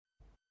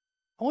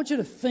I want you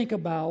to think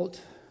about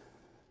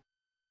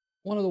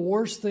one of the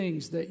worst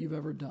things that you've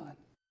ever done.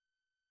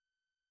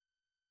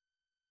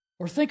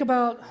 Or think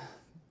about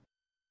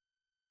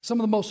some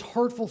of the most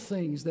hurtful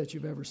things that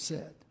you've ever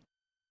said.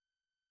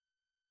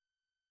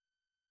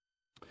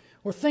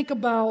 Or think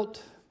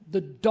about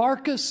the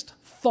darkest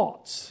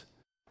thoughts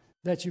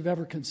that you've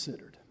ever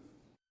considered.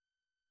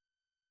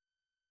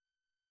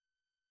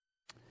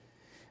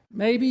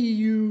 Maybe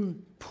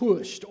you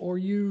pushed, or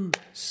you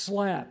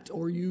slapped,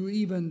 or you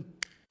even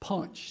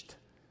punched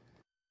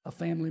a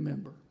family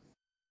member.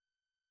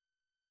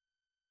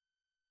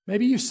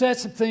 Maybe you said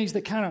some things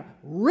that kind of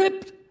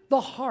ripped the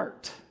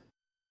heart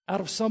out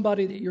of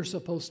somebody that you're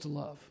supposed to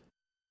love.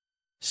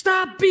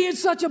 Stop being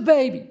such a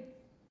baby.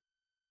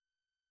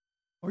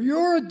 Or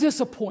you're a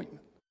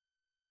disappointment.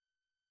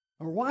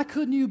 Or why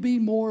couldn't you be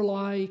more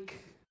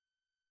like?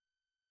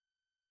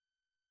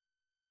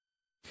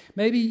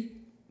 Maybe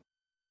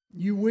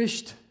you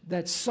wished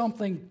that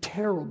something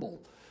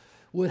terrible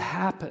would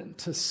happen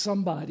to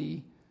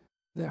somebody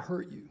that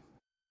hurt you.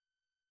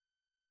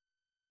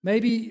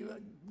 Maybe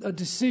a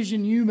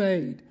decision you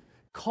made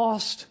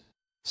cost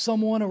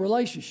someone a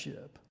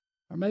relationship,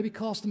 or maybe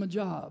cost them a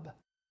job.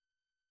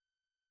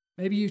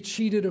 Maybe you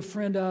cheated a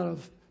friend out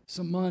of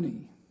some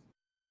money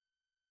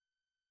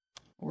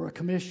or a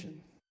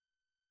commission.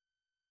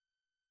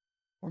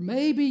 Or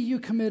maybe you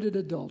committed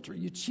adultery.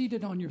 You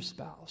cheated on your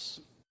spouse.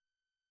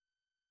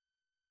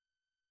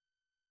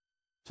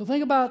 So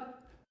think about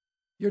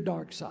your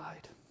dark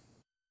side.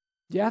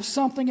 Do you have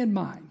something in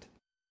mind?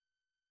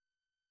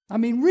 I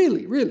mean,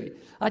 really,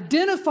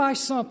 identify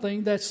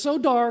something that's so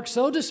dark,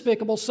 so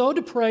despicable, so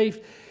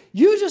depraved,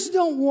 you just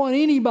don't want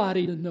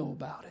anybody to know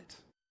about it.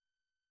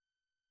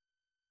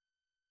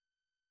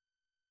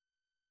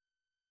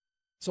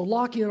 So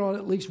lock in on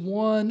at least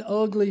one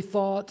ugly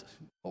thought,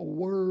 or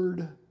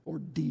word, or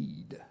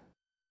deed.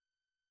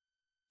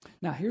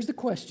 Now, here's the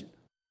question.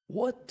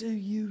 What do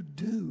you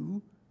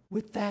do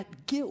with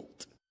that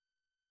guilt?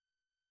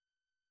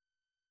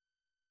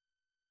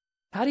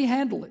 How do you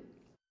handle it?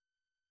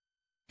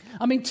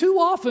 I mean, too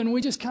often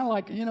we just kind of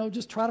like,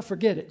 just try to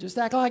forget it. Just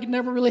act like it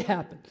never really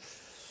happened.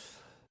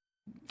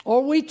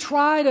 Or we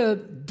try to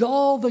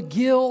dull the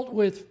guilt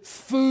with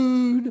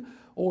food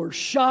or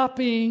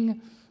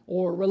shopping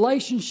or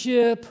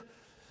relationship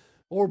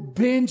or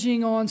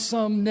binging on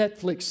some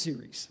Netflix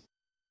series.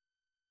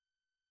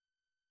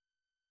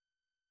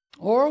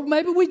 Or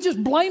maybe we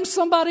just blame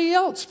somebody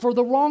else for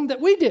the wrong that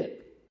we did.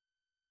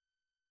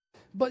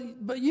 But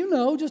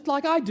just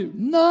like I do,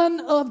 none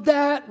of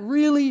that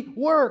really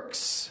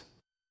works.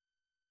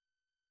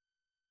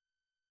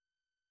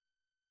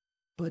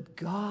 But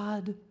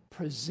God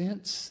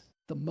presents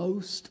the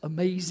most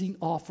amazing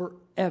offer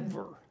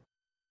ever,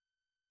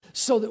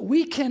 so that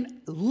we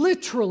can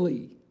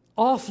literally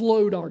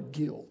offload our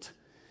guilt.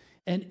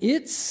 And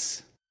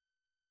it's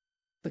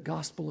the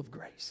gospel of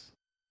grace.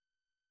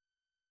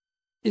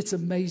 It's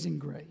amazing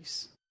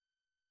grace.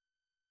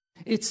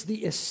 It's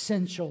the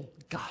essential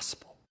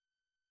gospel.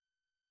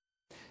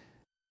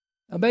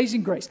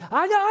 Amazing grace.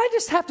 I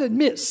just have to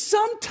admit,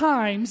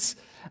 sometimes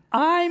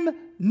I'm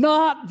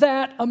not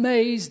that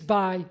amazed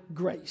by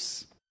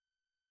grace.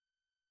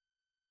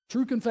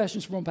 True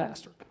confessions from a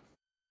pastor.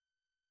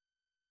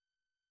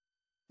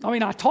 I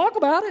mean, I talk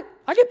about it.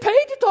 I get paid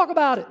to talk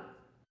about it.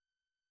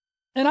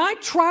 And I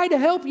try to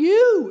help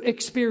you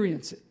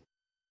experience it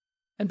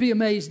and be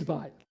amazed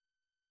by it.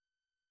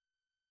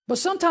 But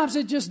sometimes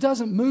it just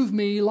doesn't move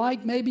me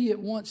like maybe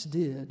it once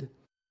did.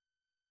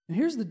 And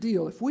here's the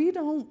deal. If we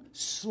don't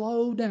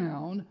slow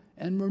down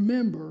and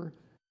remember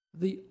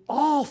the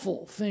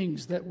awful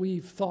things that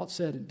we've thought,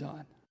 said, and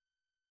done,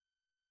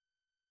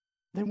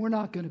 then we're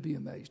not going to be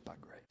amazed by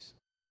grace.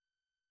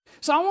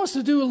 So I want us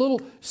to do a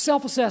little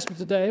self-assessment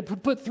today. I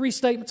put 3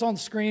 statements on the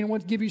screen. I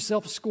want to give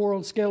yourself a score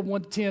on a scale of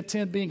 1 to 10,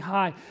 10 being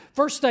high.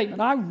 First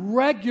statement, I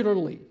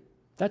regularly,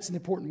 that's an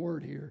important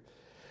word here,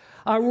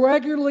 I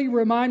regularly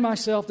remind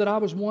myself that I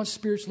was once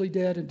spiritually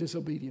dead and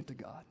disobedient to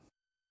God.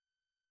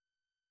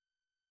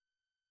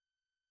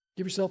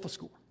 Give yourself a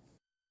score.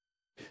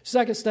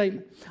 Second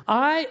statement,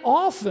 I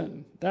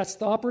often, that's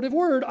the operative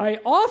word, I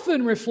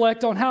often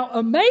reflect on how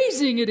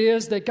amazing it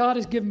is that God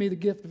has given me the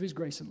gift of His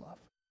grace and love.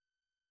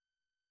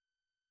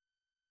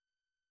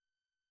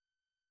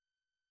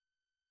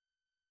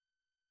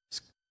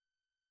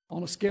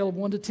 On a scale of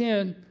 1 to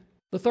 10,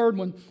 the third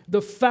one,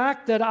 the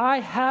fact that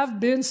I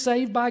have been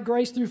saved by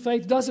grace through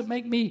faith doesn't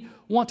make me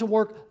want to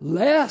work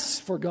less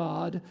for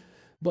God,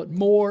 but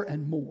more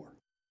and more.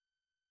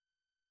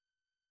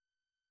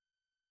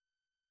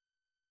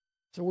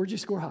 So where'd you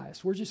score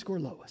highest? Where'd you score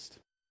lowest?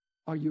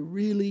 Are you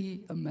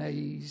really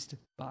amazed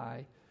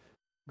by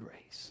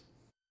grace?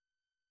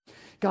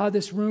 God,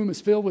 this room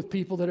is filled with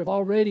people that have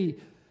already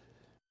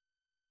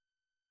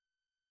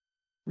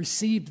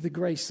received the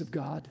grace of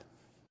God.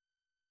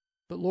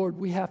 But Lord,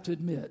 we have to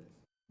admit,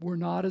 we're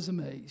not as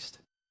amazed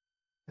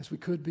as we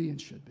could be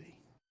and should be.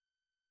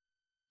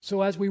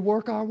 So as we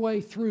work our way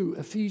through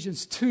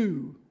Ephesians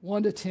 2,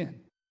 1 to 10,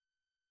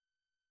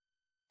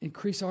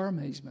 increase our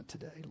amazement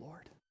today,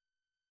 Lord.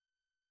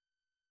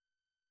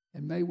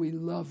 And may we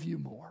love you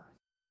more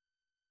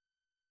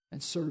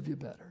and serve you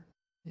better.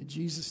 In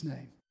Jesus'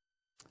 name,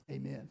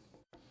 amen.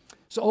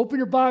 So open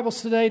your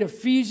Bibles today to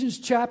Ephesians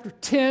chapter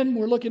 10.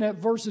 We're looking at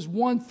verses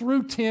 1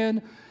 through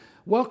 10.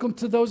 Welcome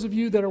to those of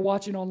you that are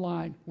watching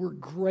online. We're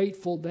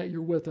grateful that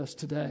you're with us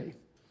today.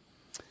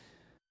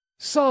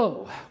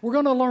 So, we're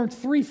going to learn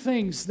three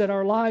things that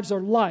our lives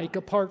are like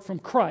apart from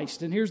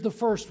Christ. And here's the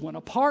first one.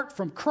 Apart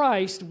from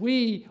Christ,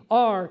 we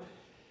are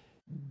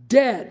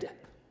dead.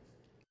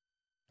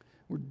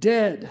 We're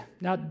dead.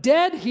 Now,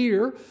 dead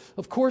here,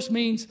 of course,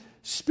 means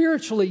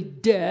spiritually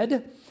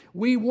dead.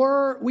 We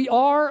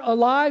are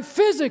alive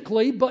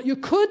physically, but you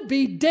could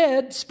be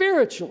dead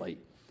spiritually.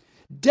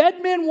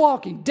 Dead men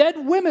walking, dead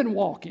women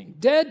walking,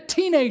 dead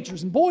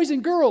teenagers and boys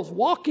and girls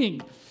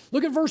walking.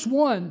 Look at verse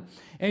 1.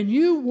 And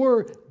you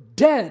were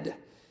dead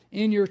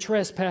in your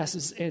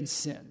trespasses and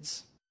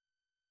sins.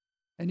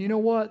 And you know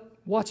what?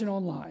 Watching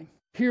online,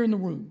 here in the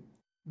room,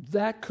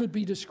 that could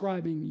be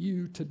describing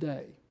you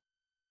today.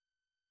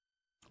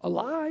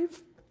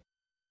 Alive,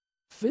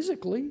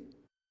 physically,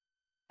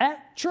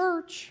 at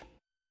church,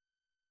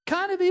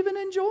 kind of even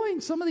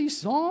enjoying some of these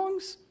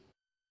songs,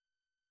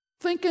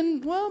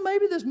 thinking, well,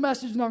 maybe this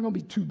message is not going to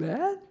be too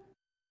bad,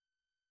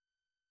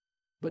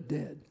 but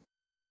dead.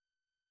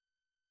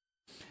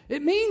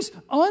 It means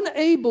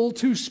unable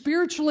to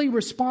spiritually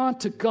respond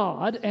to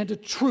God and to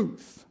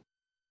truth.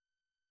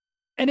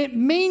 And it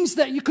means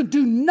that you can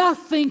do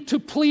nothing to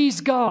please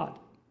God.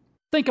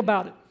 Think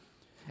about it.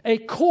 A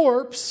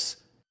corpse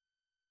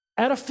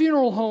at a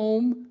funeral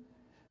home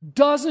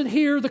doesn't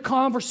hear the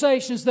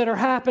conversations that are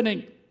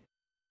happening.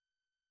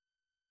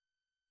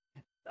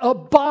 A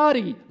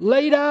body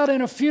laid out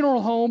in a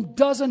funeral home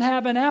doesn't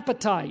have an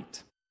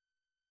appetite.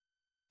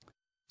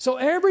 So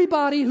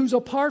everybody who's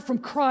apart from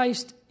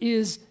Christ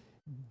is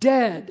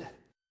dead.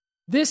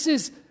 This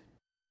is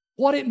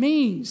what it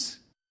means.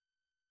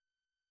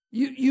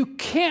 You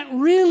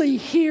can't really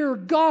hear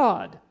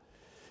God.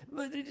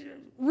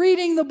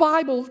 Reading the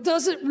Bible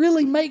doesn't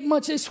really make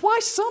much. It's why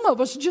some of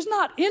us are just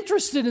not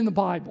interested in the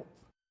Bible.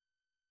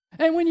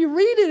 And when you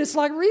read it, it's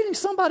like reading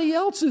somebody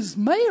else's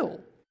mail.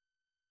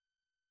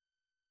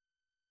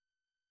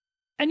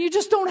 And you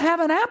just don't have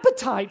an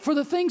appetite for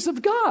the things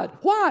of God.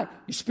 Why?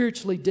 You're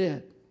spiritually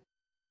dead.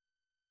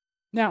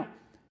 Now,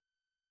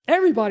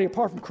 everybody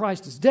apart from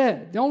Christ is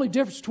dead. The only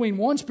difference between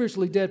one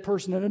spiritually dead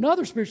person and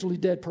another spiritually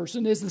dead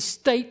person is the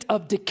state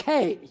of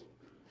decay.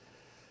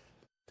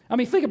 I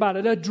mean, think about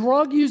it. A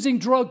drug-using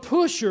drug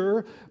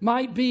pusher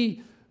might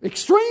be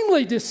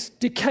extremely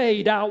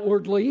decayed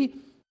outwardly,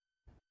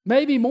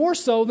 maybe more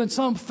so than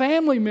some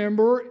family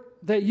member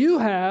that you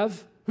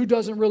have who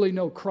doesn't really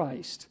know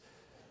Christ.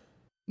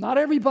 Not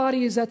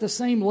everybody is at the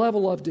same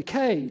level of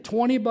decay.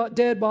 20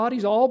 dead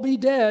bodies, all be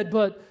dead,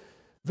 but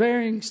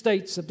varying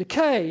states of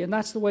decay, and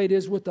that's the way it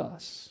is with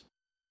us.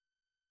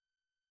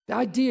 The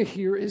idea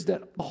here is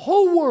that the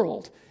whole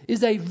world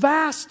is a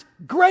vast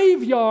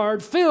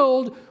graveyard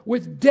filled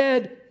with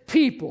dead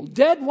people,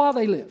 dead while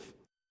they live.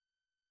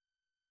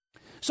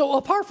 So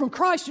apart from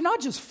Christ, you're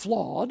not just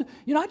flawed,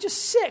 you're not just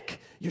sick,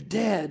 you're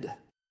dead.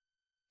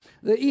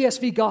 The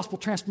ESV Gospel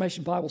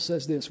Transformation Bible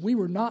says this: we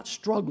were not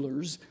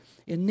strugglers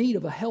in need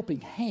of a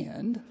helping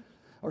hand,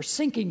 or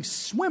sinking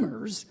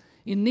swimmers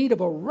in need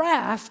of a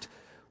raft.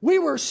 We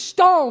were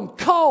stone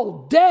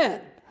cold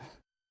dead,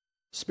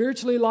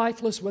 spiritually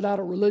lifeless, without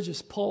a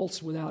religious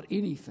pulse, without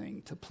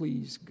anything to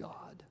please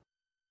God.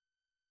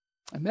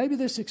 And maybe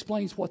this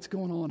explains what's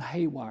going on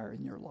haywire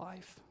in your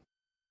life.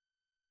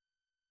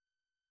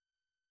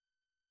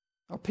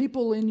 Are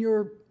people in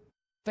your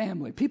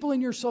family, people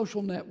in your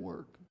social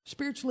network,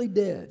 spiritually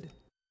dead?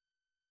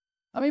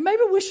 I mean,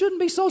 maybe we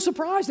shouldn't be so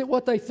surprised at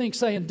what they think,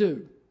 say, and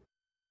do.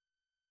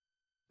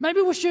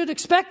 Maybe we should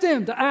expect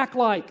them to act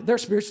like they're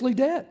spiritually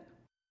dead.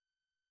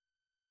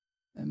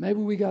 And maybe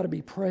we got to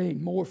be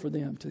praying more for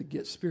them to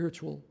get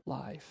spiritual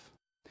life.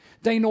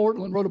 Dane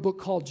Ortlund wrote a book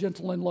called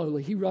Gentle and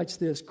Lowly. He writes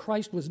this: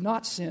 Christ was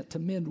not sent to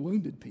mend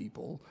wounded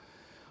people,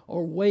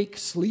 or wake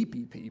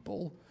sleepy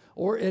people,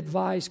 or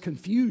advise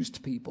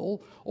confused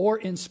people, or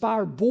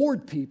inspire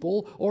bored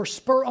people, or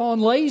spur on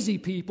lazy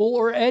people,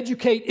 or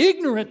educate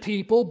ignorant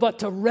people, but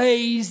to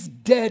raise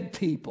dead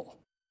people.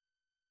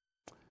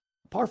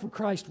 Apart from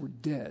Christ, we're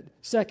dead.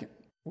 Second,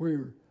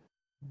 we're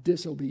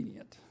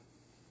disobedient.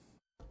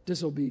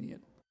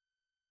 Disobedient.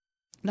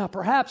 Now,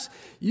 perhaps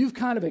you've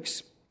kind of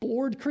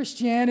explored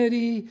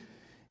Christianity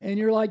and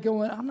you're like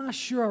going, I'm not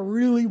sure I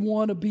really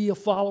want to be a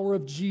follower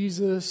of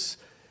Jesus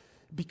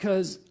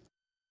because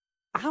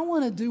I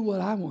want to do what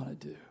I want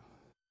to do.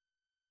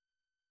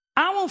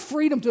 I want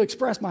freedom to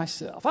express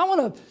myself. I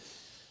want to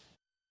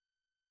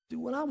do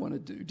what I want to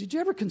do. Did you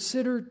ever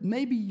consider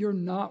maybe you're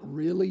not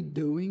really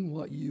doing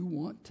what you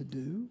want to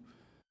do,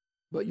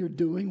 but you're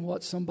doing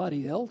what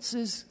somebody else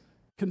is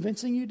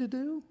convincing you to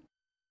do?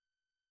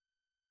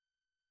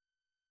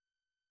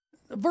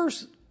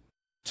 Verse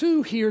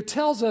 2 here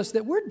tells us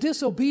that we're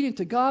disobedient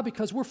to God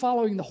because we're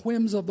following the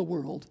whims of the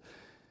world.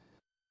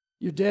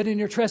 You're dead in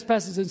your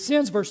trespasses and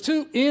sins, verse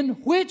 2, in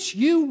which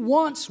you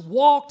once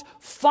walked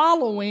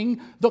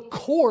following the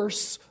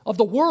course of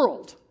the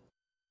world.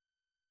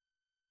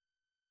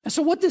 And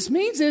so what this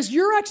means is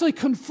you're actually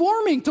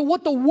conforming to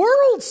what the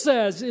world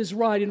says is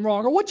right and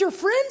wrong, or what your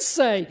friends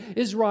say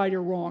is right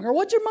or wrong, or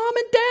what your mom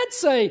and dad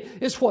say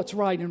is what's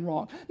right and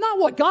wrong, not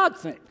what God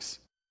thinks.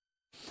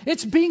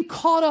 It's being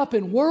caught up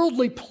in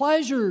worldly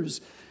pleasures,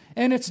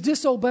 and it's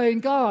disobeying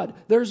God.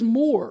 There's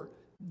more.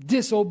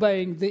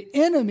 Disobeying the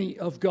enemy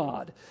of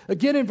God.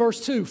 Again in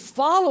verse 2,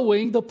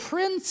 following the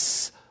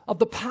prince of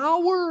the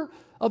power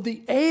of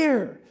the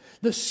air,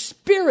 the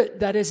spirit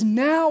that is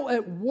now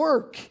at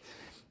work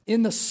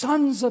in the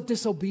sons of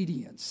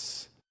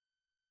disobedience.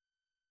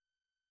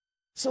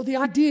 So the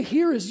idea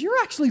here is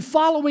you're actually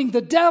following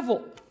the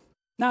devil.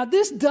 Now,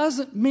 this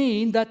doesn't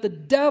mean that the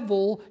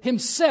devil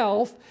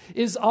himself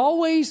is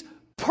always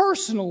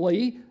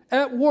personally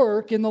at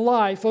work in the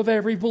life of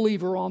every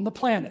believer on the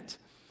planet.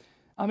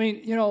 I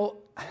mean,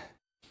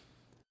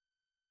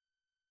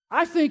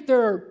 I think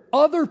there are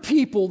other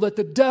people that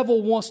the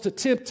devil wants to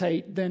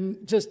temptate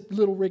than just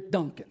little Rick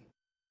Duncan.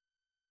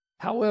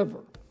 However,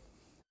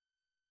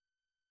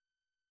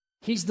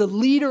 he's the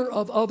leader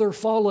of other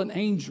fallen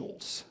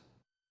angels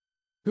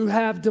who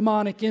have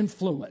demonic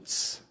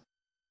influence.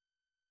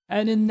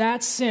 And in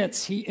that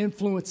sense, he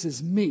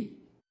influences me.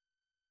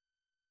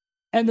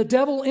 And the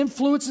devil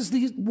influences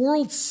the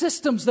world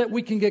systems that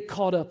we can get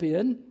caught up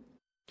in.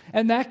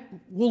 And that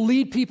will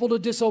lead people to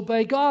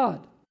disobey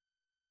God.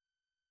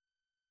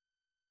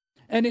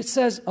 And it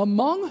says,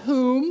 among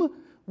whom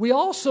we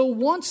also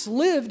once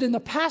lived in the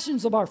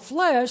passions of our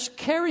flesh,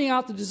 carrying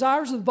out the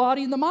desires of the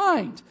body and the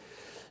mind.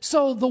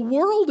 So the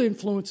world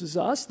influences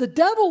us, the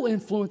devil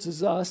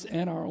influences us,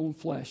 and our own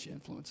flesh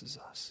influences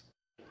us.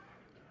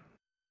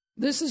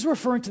 This is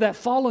referring to that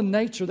fallen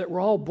nature that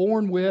we're all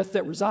born with,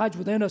 that resides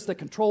within us, that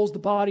controls the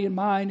body and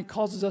mind and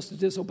causes us to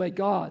disobey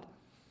God.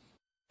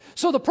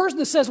 So the person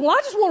that says, well,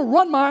 I just want to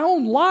run my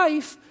own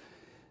life.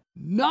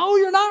 No,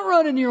 you're not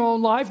running your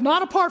own life,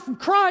 not apart from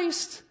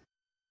Christ.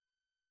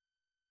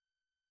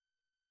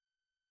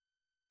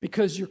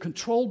 Because you're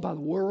controlled by the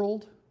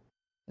world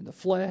and the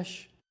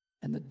flesh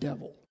and the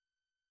devil.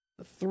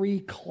 The three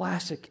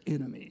classic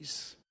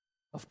enemies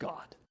of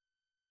God.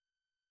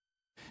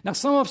 Now,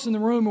 some of us in the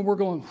room and we're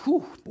going,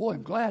 whew, boy,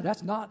 I'm glad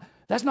that's not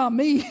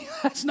me.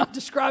 That's not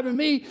describing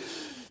me.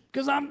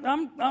 Because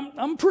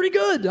I'm pretty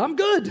good. I'm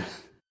good.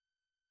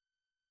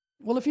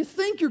 Well, if you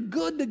think you're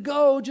good to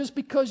go just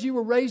because you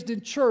were raised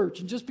in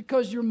church and just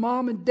because your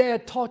mom and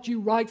dad taught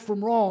you right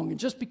from wrong and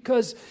just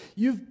because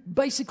you've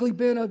basically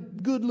been a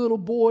good little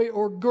boy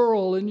or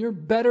girl and you're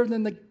better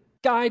than the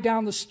guy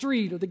down the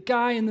street or the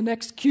guy in the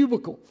next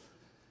cubicle,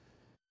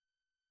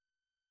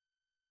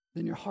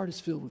 then your heart is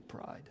filled with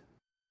pride.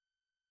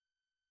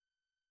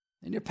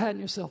 And you're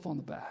patting yourself on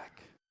the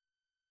back.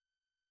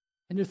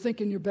 And you're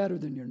thinking you're better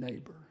than your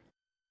neighbor.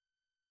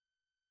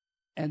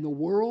 And the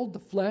world, the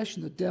flesh,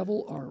 and the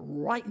devil are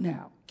right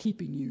now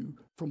keeping you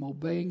from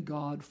obeying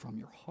God from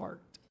your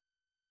heart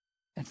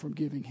and from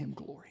giving Him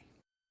glory.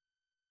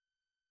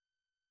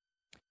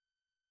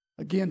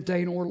 Again,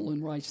 Dane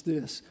Ortlund writes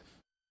this: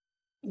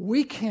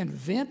 we can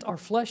vent our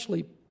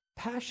fleshly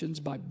passions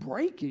by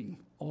breaking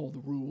all the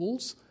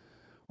rules,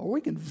 or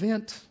we can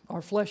vent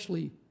our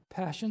fleshly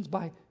passions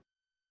by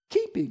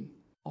keeping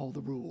all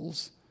the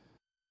rules.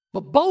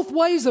 But both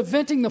ways of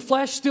venting the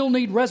flesh still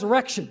need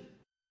resurrection.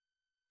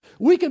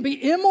 We can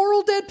be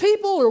immoral dead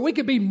people or we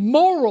can be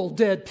moral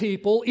dead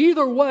people.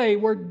 Either way,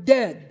 we're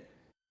dead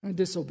and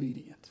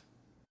disobedient.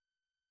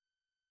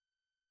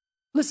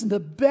 Listen, the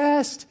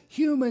best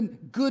human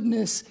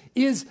goodness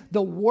is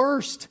the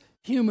worst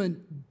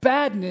human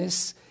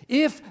badness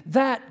if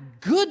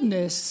that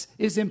goodness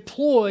is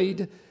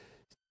employed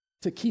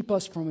to keep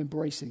us from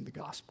embracing the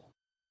gospel.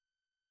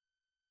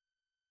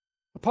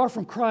 Apart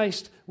from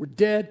Christ, we're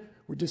dead,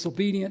 we're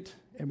disobedient,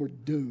 and we're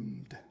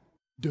doomed.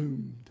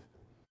 Doomed.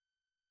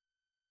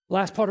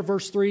 Last part of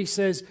verse 3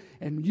 says,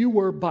 and you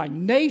were by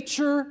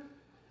nature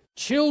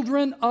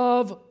children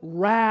of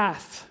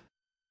wrath,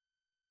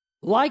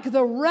 like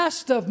the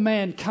rest of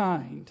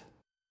mankind.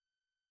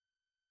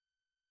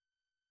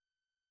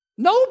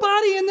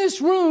 Nobody in this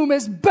room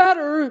is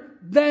better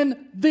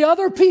than the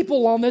other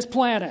people on this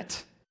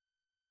planet.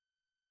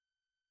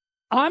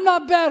 I'm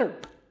not better.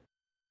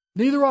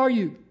 Neither are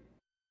you.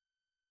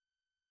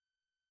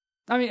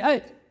 I mean,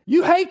 hey,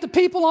 you hate the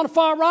people on the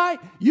far right.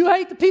 You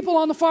hate the people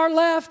on the far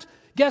left.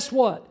 Guess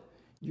what?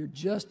 You're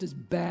just as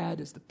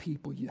bad as the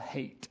people you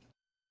hate.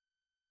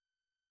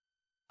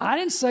 I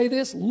didn't say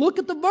this. Look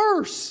at the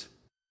verse.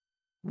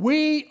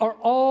 We are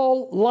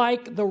all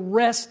like the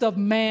rest of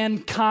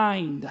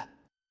mankind.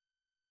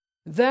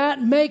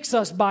 That makes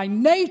us by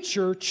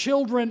nature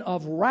children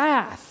of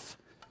wrath.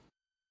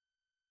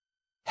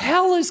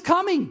 Hell is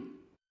coming.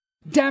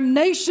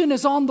 Damnation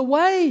is on the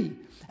way.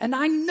 And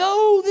I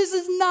know this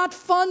is not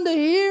fun to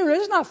hear.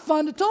 It's not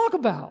fun to talk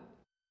about.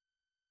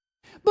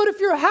 But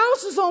if your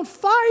house is on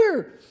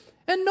fire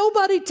and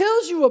nobody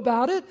tells you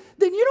about it,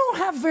 then you don't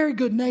have very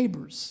good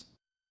neighbors.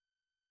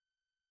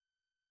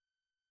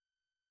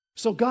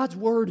 So God's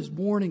word is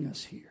warning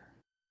us here.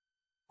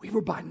 We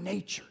were by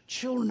nature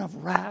children of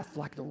wrath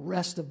like the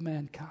rest of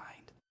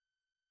mankind.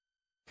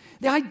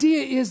 The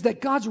idea is that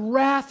God's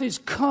wrath is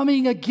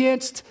coming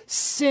against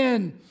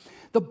sin.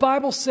 The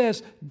Bible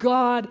says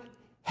God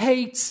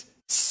hates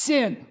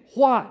sin.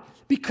 Why?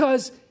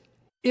 Because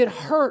it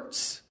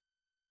hurts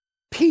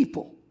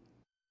people.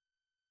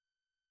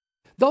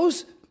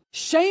 Those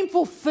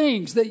shameful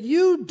things that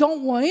you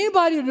don't want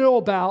anybody to know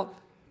about,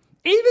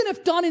 even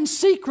if done in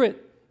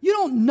secret, you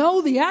don't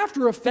know the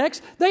after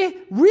effects. They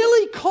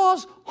really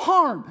cause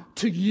harm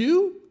to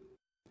you,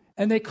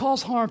 and they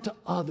cause harm to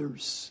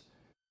others.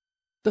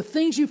 The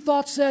things you've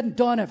thought, said, and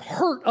done have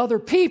hurt other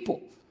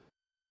people.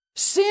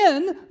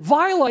 Sin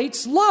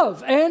violates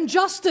love and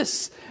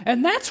justice,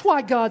 and that's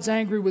why God's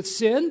angry with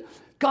sin.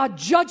 God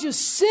judges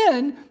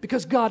sin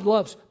because God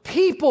loves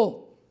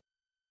people.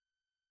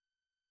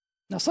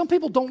 Now, some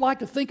people don't like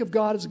to think of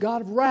God as a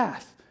God of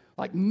wrath,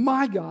 like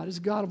my God is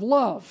a God of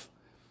love.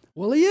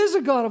 Well, He is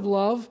a God of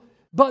love,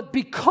 but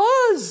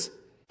because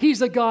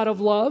He's a God of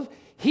love,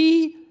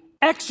 He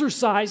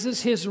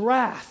exercises His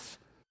wrath.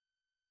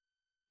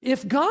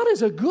 If God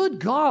is a good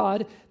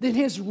God, then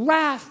His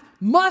wrath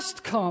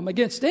must come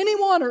against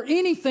anyone or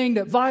anything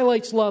that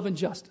violates love and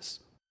justice.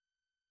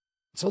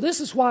 So this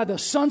is why the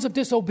sons of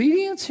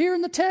disobedience here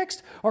in the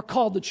text are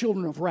called the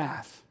children of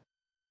wrath.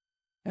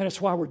 And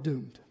it's why we're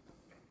doomed.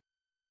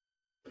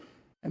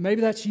 And maybe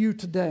that's you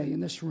today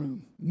in this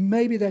room.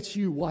 Maybe that's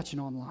you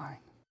watching online.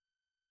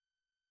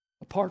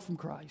 Apart from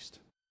Christ.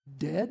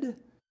 Dead,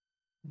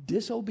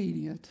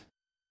 disobedient,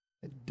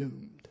 and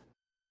doomed.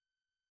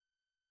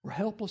 We're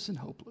helpless and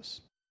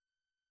hopeless.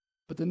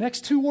 But the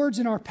next two words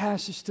in our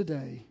passage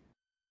today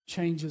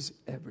changes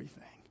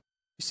everything.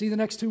 You see the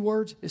next two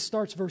words? It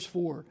starts verse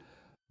 4.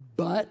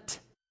 But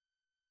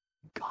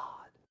God.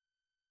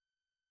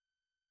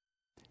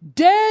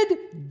 Dead,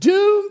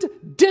 doomed,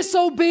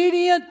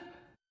 disobedient,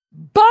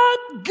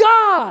 but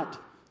God.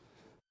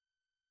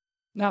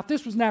 Now, if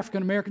this was an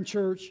African American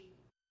church,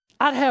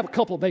 I'd have a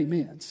couple of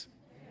amens.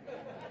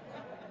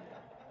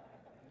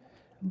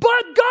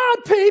 But God,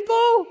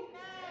 people.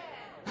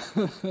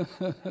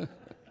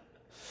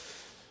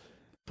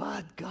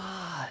 But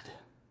God.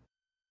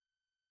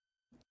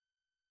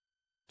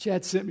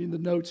 Chad sent me the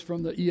notes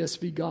from the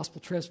ESV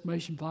Gospel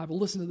Transformation Bible.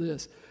 Listen to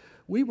this.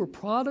 We were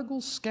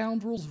prodigals,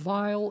 scoundrels,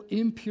 vile,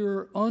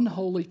 impure,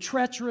 unholy,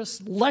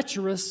 treacherous,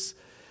 lecherous,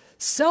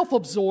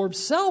 self-absorbed,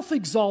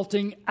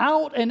 self-exalting,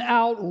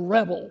 out-and-out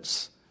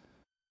rebels.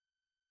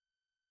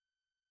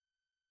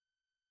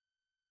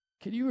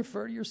 Can you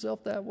refer to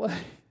yourself that way?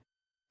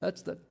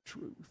 That's the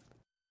truth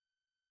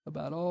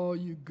about all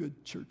you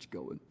good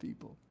church-going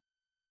people.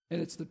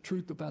 And it's the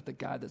truth about the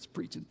guy that's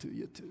preaching to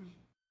you too.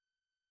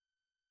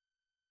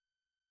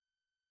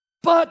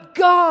 But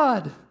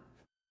God.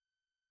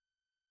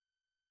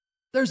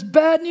 There's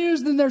bad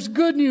news, then there's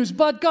good news.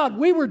 But God.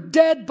 We were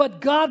dead,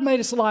 but God made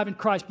us alive in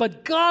Christ.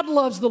 But God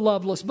loves the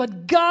loveless.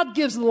 But God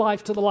gives the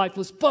life to the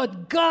lifeless.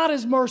 But God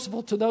is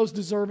merciful to those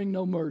deserving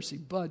no mercy.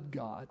 But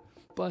God.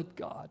 But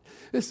God.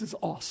 This is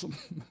awesome.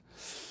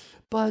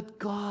 But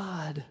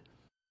God.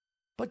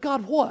 But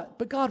God what?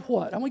 But God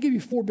what? I'm going to give you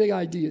 4 big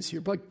ideas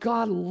here. But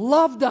God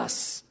loved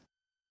us.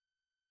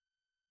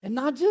 And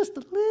not just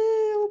a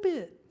little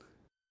bit.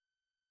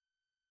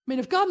 I mean,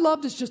 if God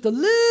loved us just a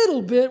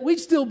little bit, we'd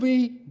still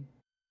be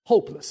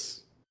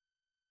hopeless.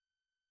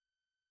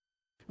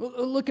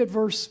 Look at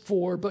verse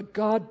 4. But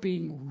God,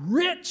 being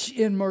rich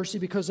in mercy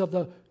because of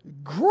the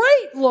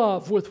great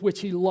love with which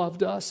He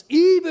loved us,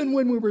 even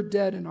when we were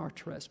dead in our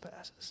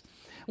trespasses.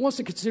 I want us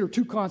to consider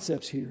 2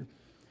 concepts here.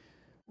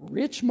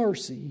 Rich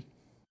mercy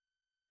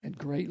and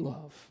great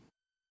love.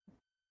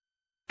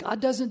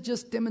 God doesn't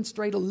just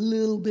demonstrate a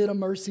little bit of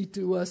mercy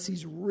to us.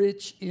 He's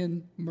rich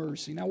in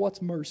mercy. Now,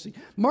 what's mercy?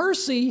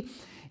 Mercy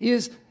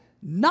is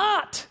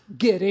not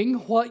getting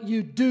what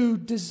you do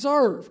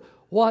deserve.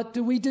 What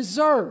do we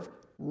deserve?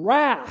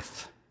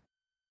 Wrath.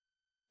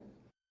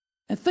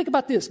 And think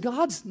about this.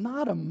 God's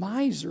not a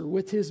miser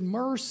with His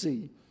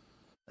mercy.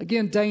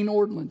 Again, Dane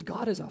Ortland,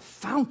 God is a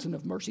fountain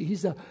of mercy.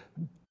 He's a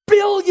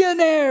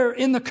billionaire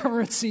in the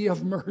currency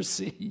of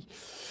mercy.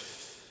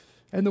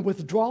 And the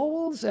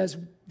withdrawals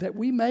that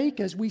we make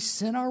as we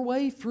sin our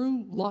way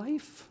through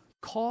life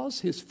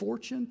cause His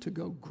fortune to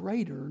go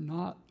greater,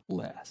 not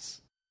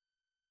less.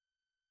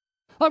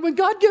 Like when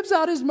God gives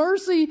out His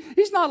mercy,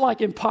 He's not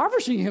like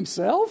impoverishing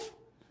Himself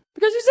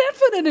because He's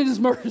infinite in His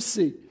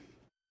mercy.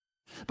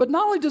 But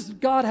not only does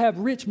God have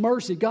rich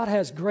mercy, God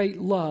has great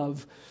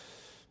love.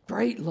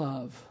 Great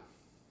love.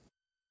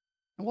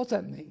 And what's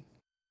that mean?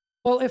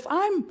 Well, if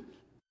I'm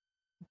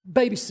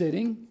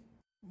babysitting,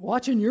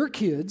 watching your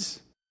kids,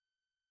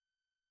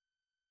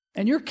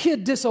 and your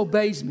kid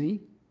disobeys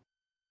me,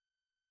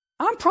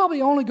 I'm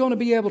probably only going to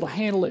be able to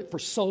handle it for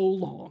so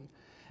long.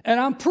 And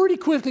I'm pretty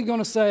quickly going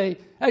to say,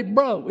 hey,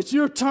 bro, it's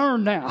your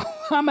turn now.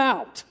 I'm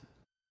out.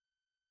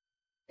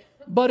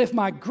 But if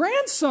my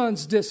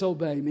grandsons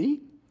disobey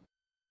me,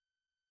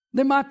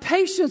 then my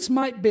patience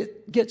might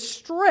get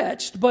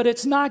stretched, but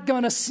it's not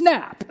going to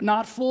snap.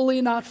 Not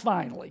fully, not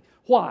finally.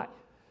 Why?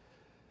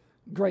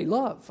 Great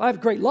love. I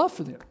have great love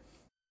for them.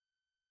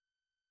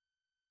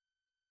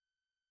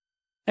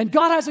 And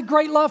God has a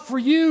great love for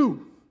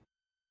you.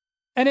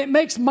 And it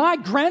makes my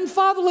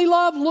grandfatherly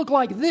love look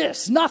like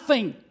this,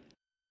 nothing.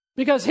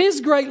 Because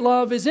His great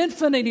love is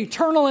infinite,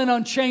 eternal, and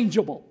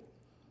unchangeable.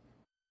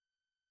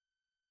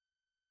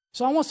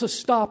 So I want us to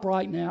stop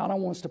right now and I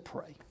want us to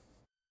pray.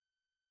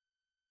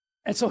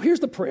 And so here's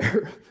the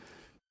prayer.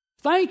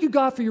 Thank you,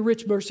 God, for your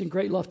rich mercy and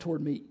great love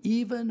toward me,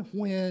 even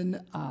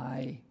when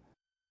and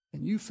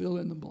you fill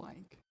in the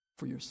blank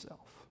for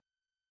yourself.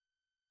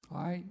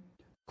 All right?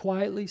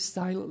 Quietly,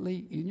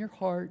 silently, in your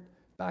heart,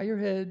 bow your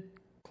head,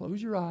 close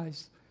your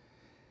eyes.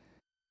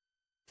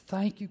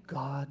 Thank you,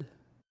 God,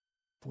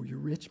 for your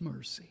rich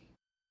mercy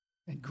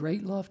and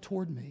great love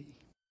toward me,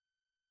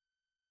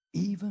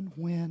 even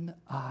when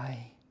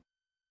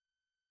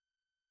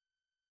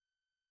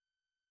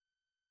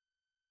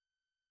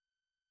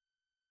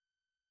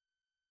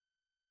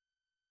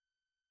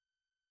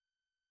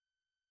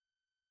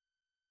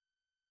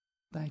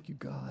Thank you,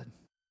 God,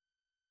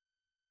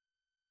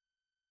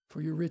 for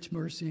your rich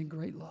mercy and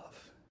great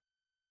love,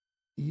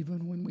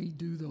 even when we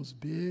do those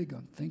big,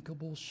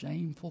 unthinkable,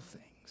 shameful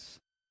things.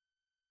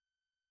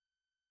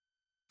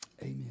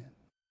 Amen.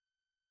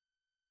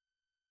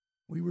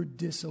 We were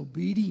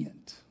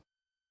disobedient,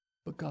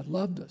 but God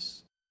loved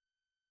us.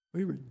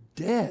 We were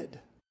dead,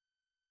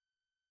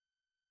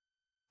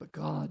 but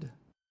God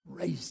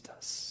raised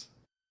us.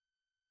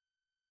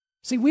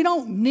 See, we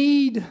don't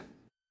need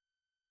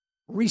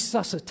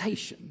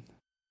resuscitation.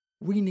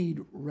 We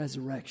need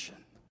resurrection.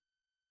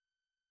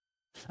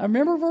 I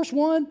remember verse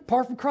 1,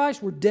 apart from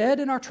Christ, we're dead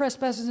in our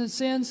trespasses and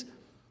sins.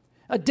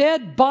 A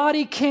dead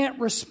body can't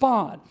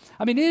respond.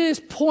 I mean, it is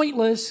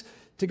pointless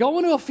to go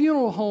into a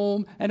funeral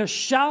home and to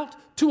shout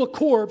to a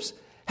corpse,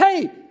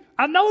 hey,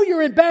 I know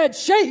you're in bad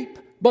shape,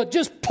 but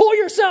just pull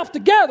yourself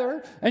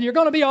together and you're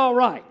going to be all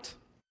right.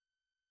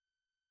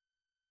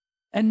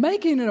 And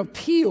making an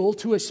appeal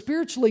to a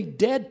spiritually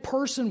dead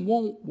person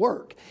won't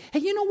work. Hey,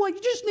 you know what?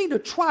 You just need to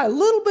try a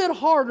little bit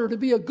harder to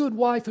be a good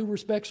wife who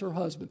respects her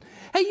husband.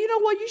 Hey, you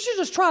know what? You should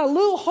just try a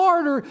little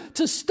harder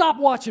to stop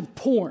watching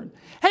porn.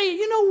 Hey,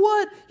 you know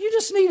what? You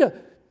just need to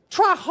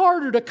try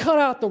harder to cut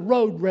out the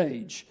road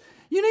rage.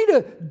 You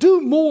need to do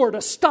more to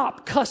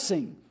stop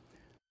cussing.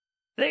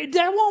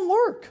 That won't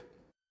work.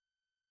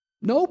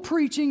 No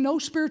preaching, no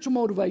spiritual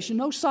motivation,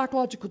 no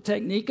psychological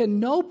technique,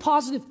 and no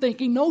positive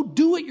thinking, no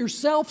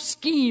do-it-yourself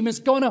scheme is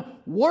going to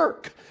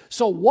work.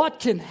 So what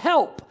can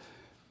help?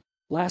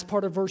 Last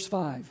part of verse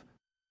 5.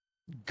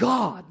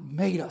 God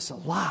made us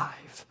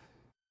alive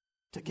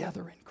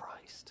together in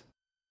Christ.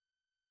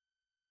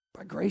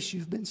 By grace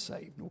you've been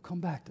saved. We'll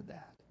come back to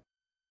that.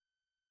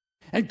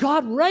 And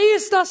God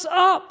raised us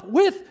up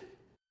with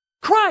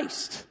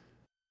Christ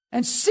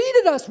and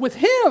seated us with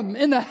Him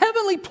in the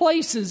heavenly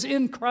places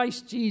in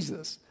Christ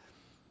Jesus.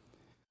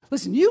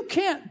 Listen, you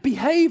can't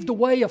behave the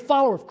way a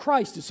follower of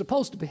Christ is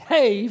supposed to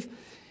behave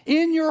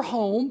in your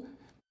home,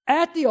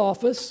 at the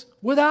office,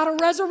 without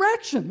a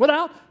resurrection,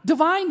 without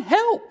divine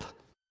help.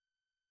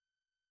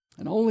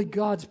 And only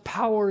God's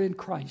power in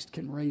Christ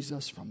can raise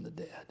us from the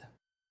dead.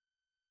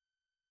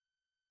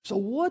 So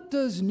what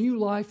does new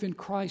life in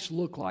Christ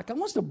look like? I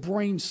want us to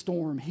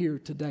brainstorm here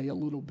today a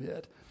little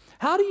bit.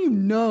 How do you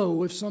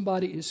know if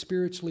somebody is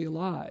spiritually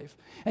alive?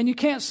 And you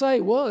can't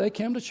say, well, they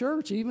came to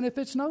church even if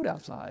it snowed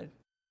outside.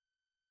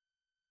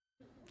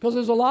 Because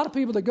there's a lot of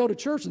people that go to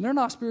church and they're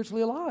not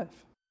spiritually alive.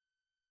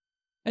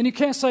 And you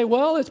can't say,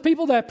 well, it's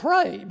people that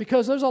pray,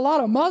 because there's a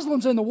lot of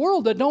Muslims in the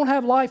world that don't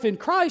have life in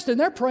Christ and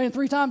they're praying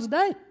 3 times a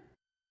day.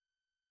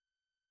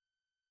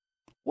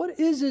 What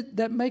is it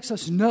that makes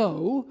us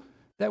know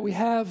that we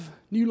have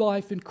new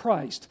life in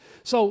Christ?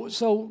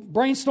 So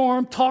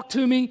brainstorm, talk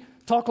to me.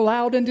 Talk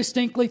loud and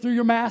distinctly through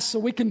your mask so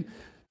we can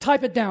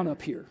type it down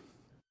up here.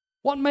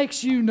 What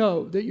makes you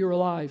know that you're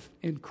alive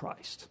in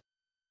Christ?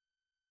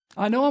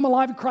 I know I'm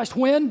alive in Christ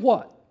when?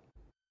 What?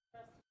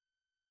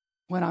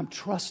 When I'm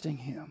trusting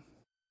Him.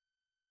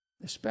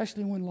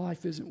 Especially when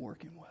life isn't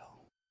working well.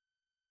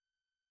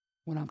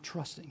 When I'm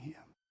trusting Him.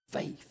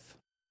 Faith.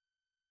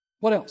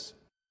 What else?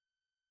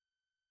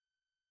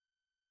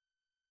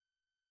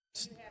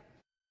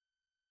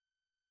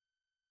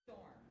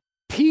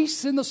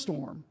 Peace in the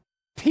storm.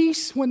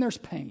 Peace when there's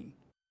pain.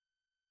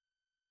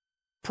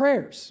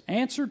 Prayers,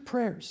 answered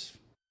prayers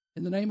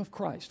in the name of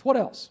Christ. What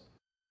else?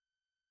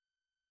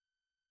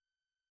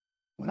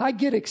 When I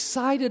get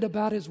excited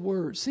about His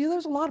Word. See,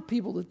 there's a lot of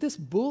people that this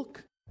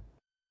book,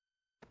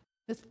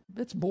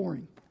 it's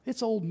boring.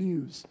 It's old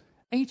news,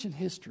 ancient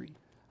history.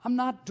 I'm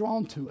not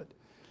drawn to it.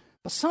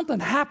 But something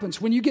happens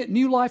when you get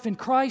new life in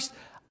Christ.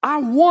 I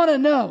want to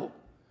know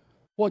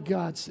what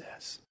God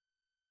says.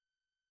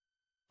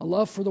 A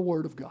love for the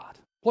Word of God.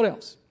 What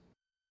else?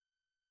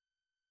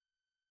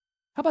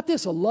 How about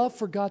this? A love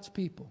for God's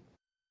people.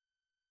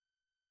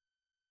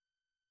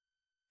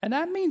 And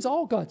that means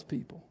all God's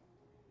people.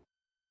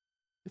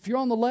 If you're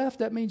on the left,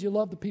 that means you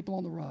love the people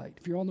on the right.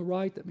 If you're on the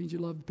right, that means you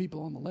love the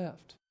people on the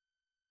left.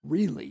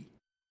 Really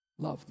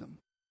love them.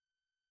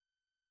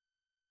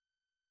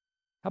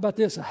 How about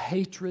this? A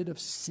hatred of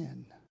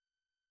sin.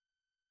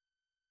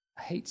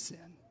 I hate sin.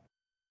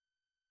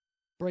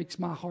 Breaks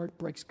my heart,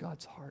 breaks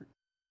God's heart.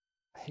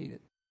 I hate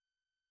it.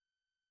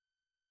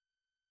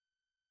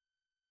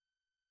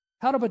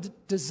 How about a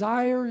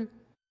desire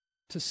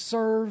to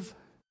serve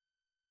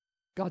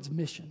God's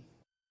mission?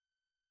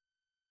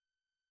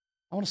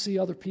 I want to see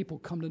other people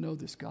come to know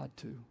this God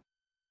too.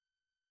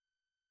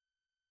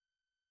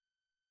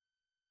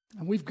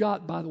 And we've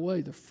got, by the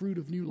way, the fruit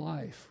of new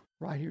life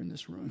right here in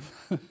this room.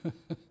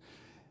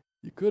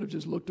 You could have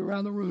just looked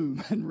around the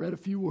room and read a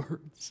few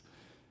words.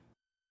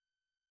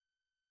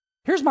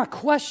 Here's my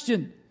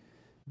question.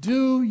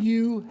 Do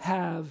you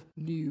have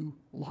new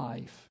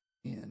life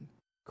in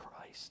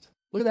Christ?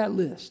 Look at that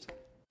list.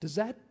 Does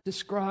that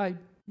describe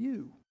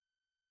you?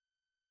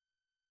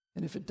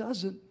 And if it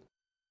doesn't,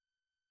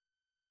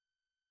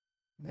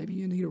 maybe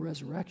you need a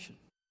resurrection.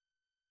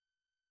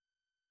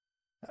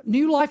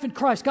 New life in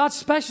Christ. God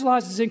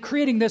specializes in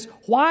creating this.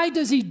 Why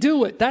does He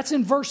do it? That's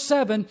in verse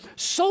 7.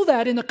 So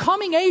that in the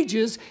coming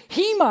ages,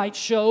 He might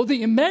show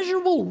the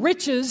immeasurable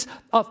riches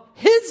of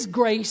His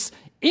grace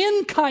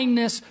in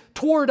kindness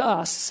toward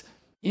us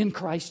in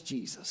Christ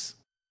Jesus.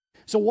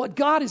 So what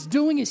God is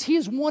doing is He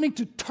is wanting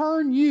to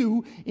turn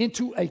you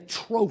into a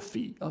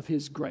trophy of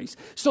His grace.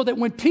 So that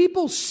when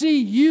people see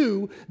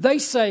you, they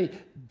say,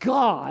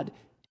 God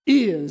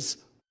is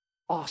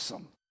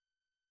awesome.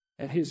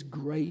 And His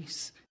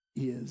grace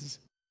is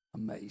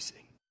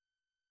amazing.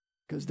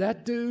 Because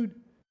that dude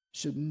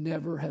should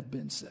never have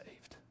been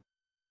saved.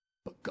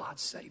 But God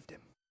saved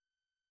him.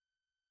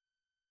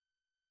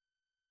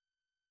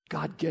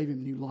 God gave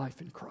him new life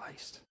in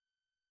Christ.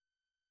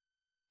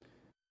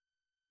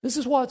 This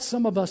is what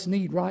some of us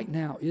need right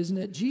now, isn't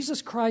it?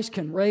 Jesus Christ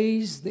can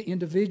raise the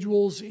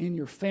individuals in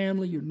your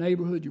family, your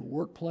neighborhood, your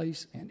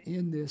workplace, and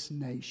in this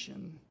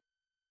nation.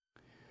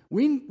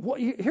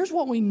 Here's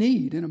what we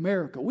need in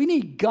America. We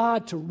need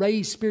God to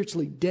raise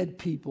spiritually dead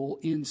people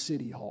in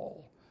City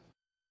Hall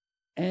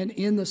and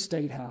in the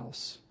State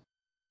House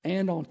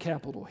and on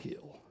Capitol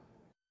Hill.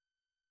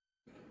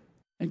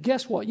 And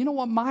guess what? You know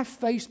what? My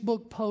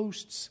Facebook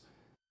posts,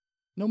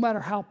 no matter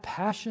how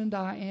passionate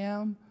I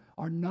am,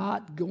 are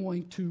not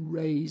going to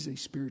raise a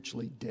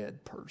spiritually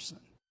dead person.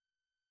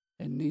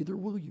 And neither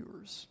will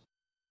yours.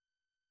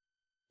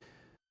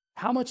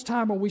 How much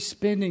time are we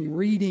spending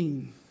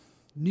reading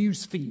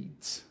news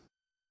feeds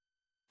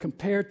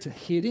compared to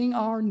hitting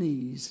our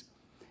knees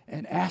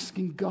and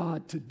asking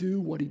God to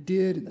do what He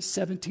did in the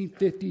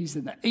 1750s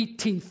and the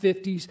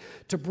 1850s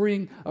to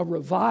bring a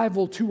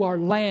revival to our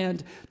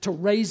land, to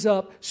raise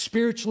up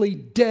spiritually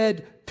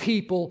dead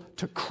people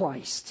to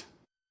Christ?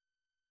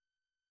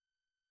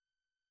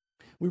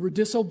 We were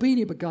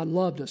disobedient, but God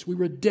loved us. We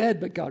were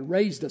dead, but God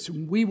raised us.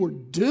 And we were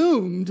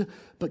doomed,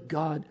 but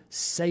God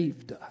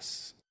saved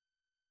us.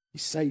 He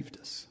saved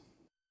us.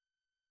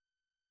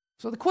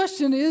 So the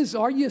question is,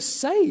 are you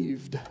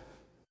saved?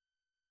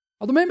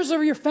 Are the members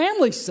of your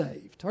family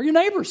saved? Are your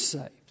neighbors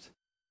saved?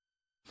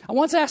 I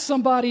once asked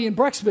somebody in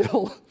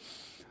Brecksville,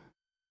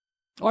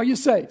 are you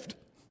saved?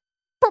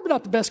 Probably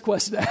not the best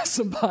question to ask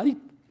somebody,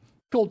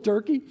 cold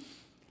turkey.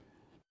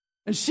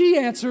 And she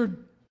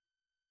answered,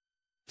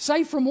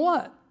 saved from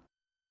what?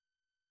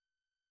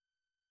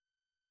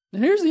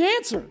 And here's the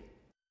answer.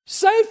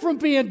 Saved from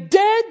being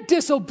dead,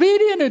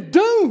 disobedient, and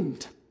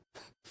doomed.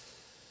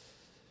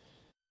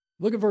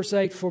 Look at verse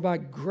 8. For by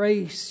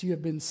grace you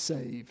have been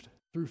saved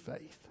through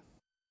faith.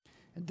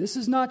 And this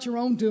is not your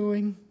own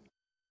doing.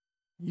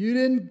 You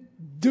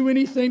didn't do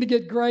anything to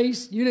get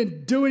grace. You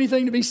didn't do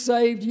anything to be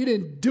saved. You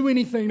didn't do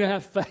anything to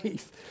have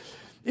faith.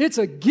 It's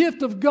a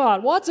gift of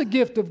God. What's a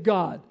gift of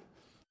God?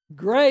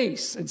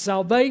 Grace and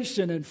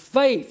salvation and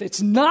faith.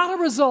 It's not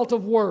a result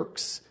of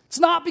works. It's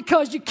not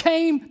because you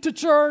came to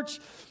church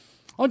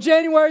on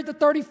January the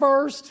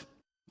 31st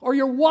or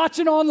you're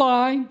watching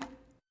online.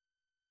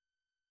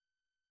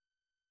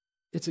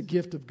 It's a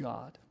gift of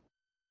God,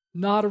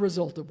 not a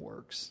result of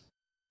works,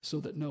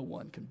 so that no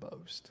one can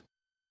boast.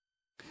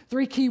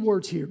 3 key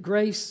words here: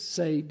 grace,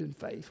 saved, and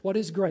faith. What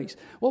is grace?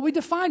 Well, we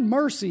define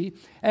mercy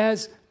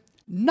as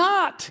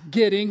not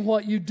getting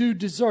what you do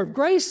deserve.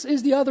 Grace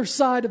is the other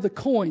side of the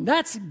coin.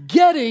 That's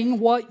getting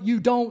what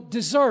you don't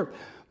deserve.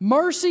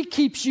 Mercy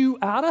keeps you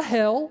out of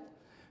hell.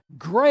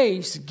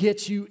 Grace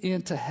gets you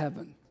into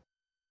heaven.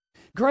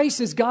 Grace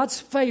is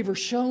God's favor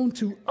shown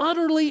to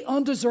utterly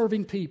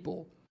undeserving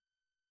people.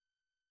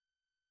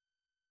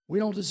 We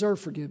don't deserve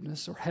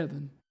forgiveness or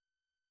heaven.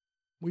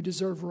 We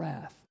deserve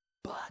wrath.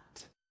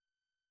 But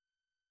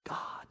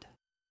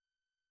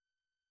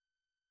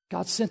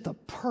God sent the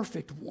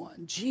perfect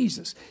one,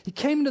 Jesus. He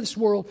came into this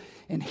world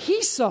and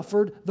He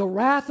suffered the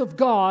wrath of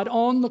God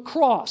on the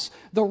cross.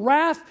 The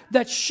wrath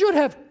that should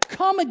have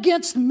come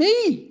against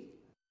me.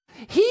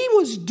 He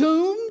was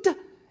doomed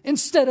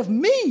instead of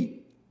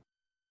me.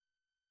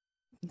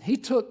 He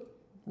took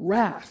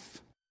wrath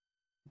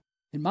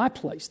in my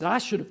place that I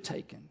should have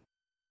taken.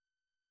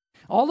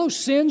 All those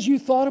sins you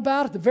thought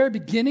about at the very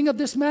beginning of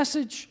this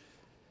message,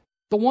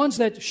 the ones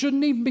that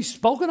shouldn't even be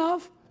spoken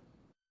of,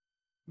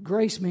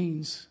 grace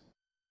means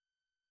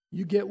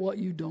you get what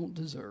you don't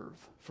deserve.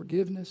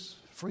 Forgiveness,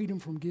 freedom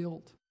from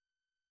guilt,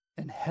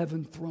 and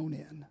heaven thrown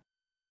in.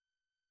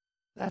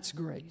 That's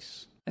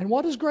grace. And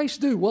what does grace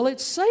do? Well, it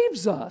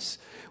saves us.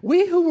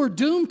 We who were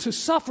doomed to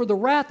suffer the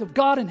wrath of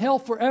God in hell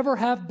forever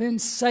have been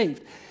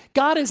saved.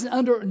 God is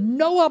under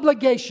no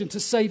obligation to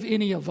save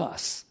any of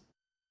us.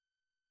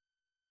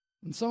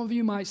 And some of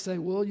you might say,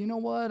 well, you know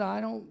what?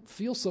 I don't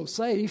feel so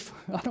safe.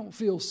 I don't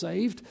feel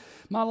saved.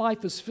 My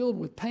life is filled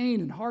with pain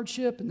and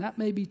hardship, and that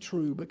may be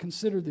true, but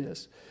consider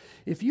this.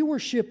 If you were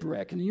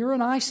shipwrecked and you're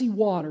in icy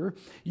water,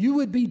 you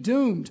would be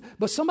doomed.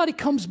 But somebody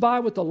comes by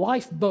with a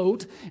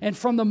lifeboat, and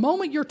from the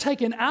moment you're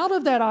taken out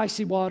of that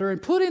icy water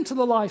and put into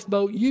the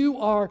lifeboat, you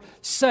are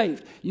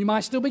saved. You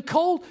might still be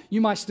cold. You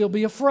might still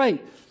be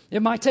afraid.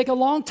 It might take a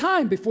long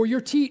time before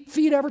your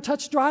feet ever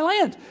touch dry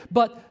land.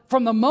 But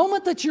from the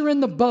moment that you're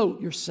in the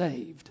boat, you're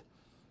saved.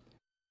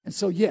 And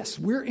so, yes,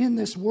 we're in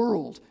this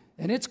world,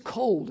 and it's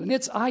cold, and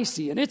it's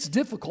icy, and it's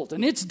difficult,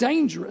 and it's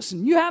dangerous,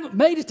 and you haven't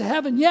made it to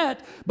heaven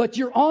yet, but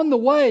you're on the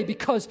way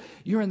because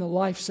you're in the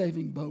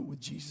life-saving boat with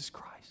Jesus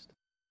Christ.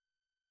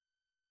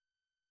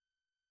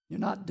 You're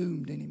not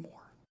doomed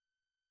anymore.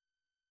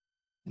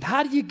 And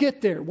how do you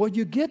get there? Well,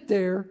 you get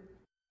there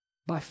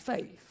by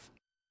faith.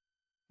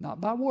 Not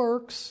by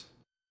works,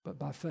 but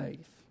by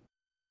faith.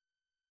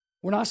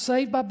 We're not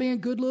saved by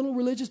being good little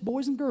religious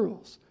boys and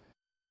girls,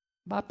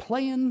 by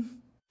playing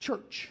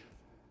church.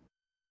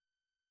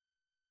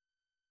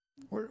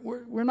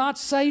 We're not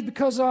saved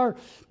because our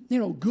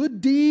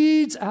good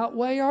deeds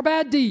outweigh our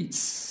bad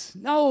deeds.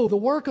 No, the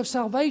work of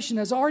salvation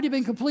has already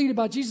been completed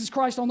by Jesus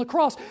Christ on the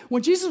cross.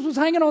 When Jesus was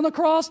hanging on the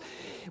cross,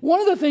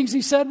 one of the things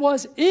he said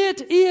was,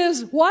 it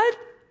is what?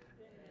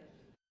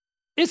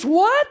 It's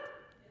what?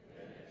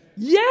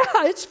 Yeah,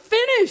 it's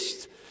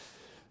finished.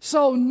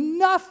 So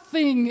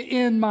nothing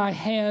in my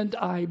hand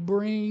I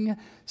bring,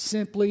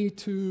 simply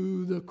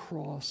to the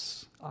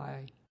cross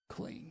I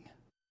cling.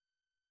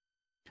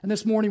 And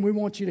this morning we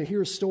want you to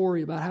hear a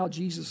story about how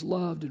Jesus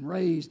loved and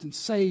raised and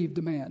saved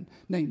a man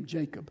named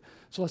Jacob.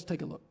 So let's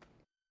take a look.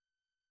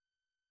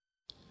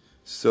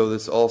 So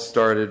this all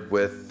started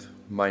with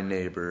my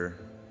neighbor.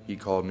 He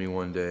called me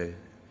one day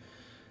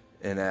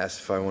and asked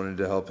if I wanted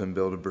to help him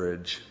build a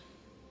bridge.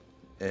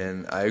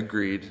 And I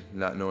agreed,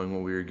 not knowing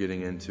what we were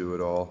getting into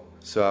at all.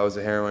 So I was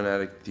a heroin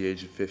addict at the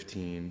age of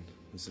 15.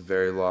 I was a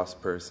very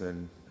lost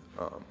person.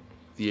 At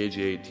the age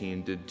of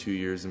 18, did 2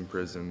 years in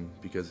prison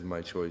because of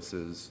my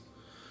choices.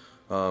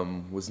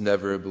 Was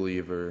never a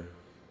believer,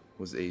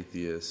 was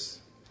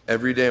atheist.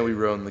 Every day we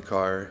rode in the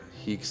car,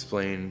 he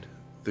explained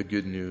the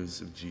good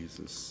news of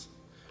Jesus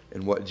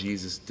and what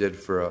Jesus did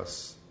for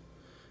us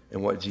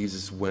and what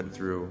Jesus went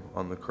through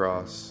on the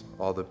cross,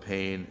 all the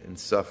pain and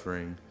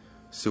suffering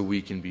so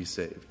we can be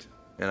saved.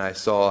 And I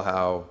saw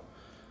how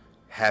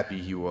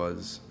happy he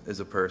was as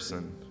a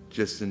person,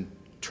 just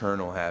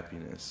internal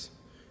happiness.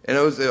 And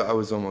I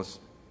was almost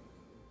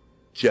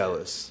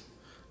jealous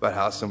about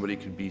how somebody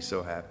could be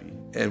so happy.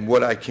 And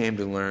what I came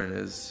to learn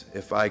is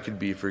if I could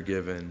be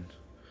forgiven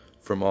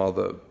from all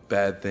the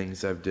bad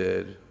things I've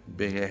did,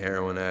 being a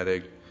heroin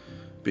addict,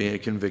 being a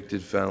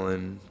convicted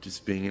felon,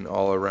 just being an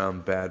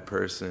all-around bad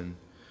person,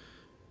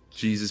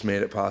 Jesus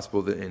made it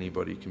possible that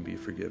anybody can be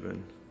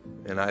forgiven.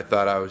 And I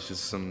thought I was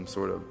just some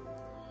sort of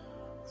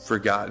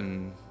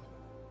forgotten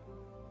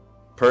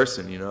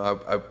person,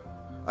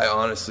 I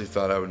honestly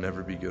thought I would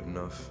never be good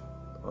enough.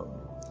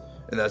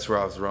 And that's where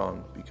I was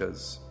wrong,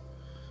 because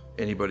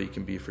anybody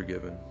can be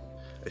forgiven.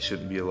 I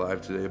shouldn't be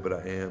alive today, but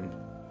I am.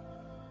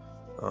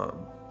 I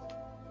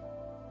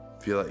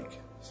feel like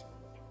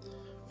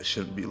I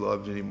shouldn't be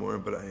loved anymore,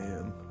 but I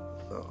am.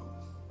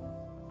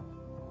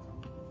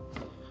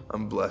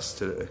 I'm blessed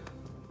today,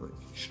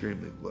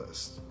 extremely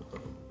blessed.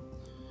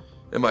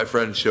 And my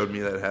friend showed me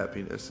that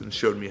happiness and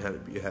showed me how to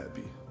be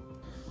happy.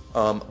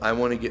 I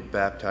want to get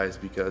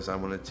baptized because I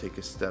want to take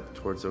a step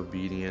towards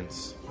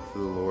obedience for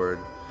the Lord.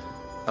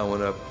 I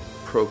want to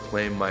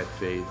proclaim my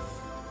faith,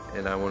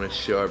 and I want to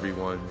show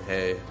everyone,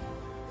 hey,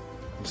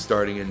 I'm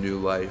starting a new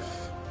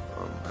life.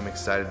 I'm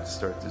excited to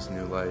start this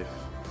new life.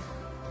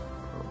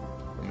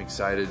 I'm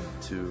excited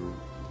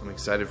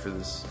for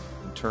this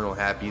eternal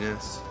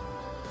happiness.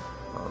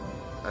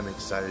 I'm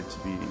excited to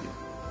be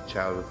a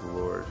child of the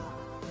Lord.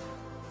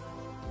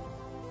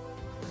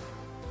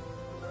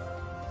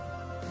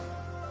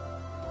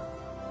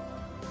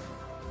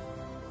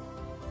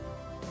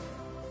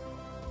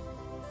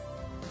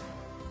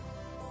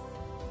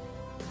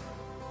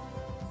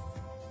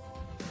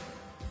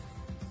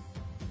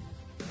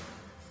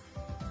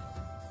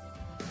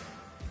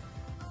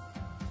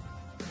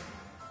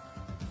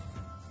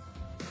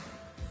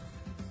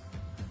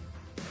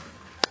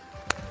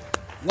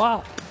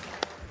 Wow.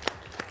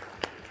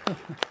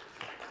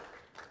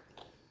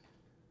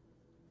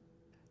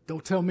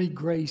 Don't tell me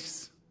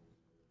grace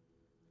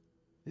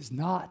is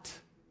not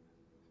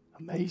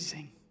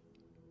amazing.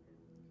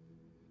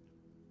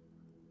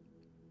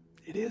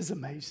 It is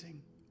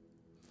amazing.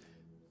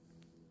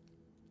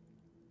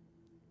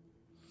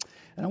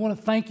 And I want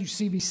to thank you,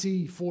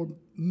 CBC, for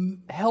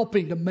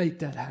helping to make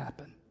that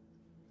happen.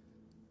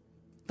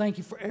 Thank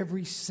you for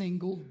every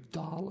single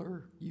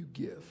dollar you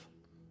give.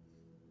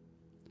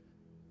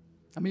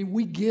 I mean,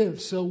 we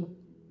give so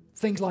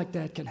things like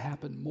that can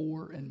happen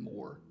more and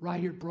more right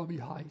here at Broadview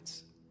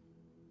Heights,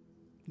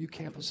 new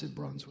campus in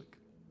Brunswick.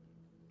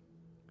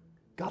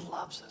 God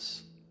loves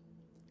us.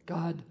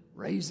 God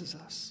raises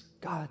us.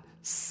 God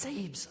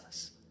saves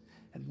us.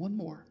 And one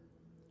more,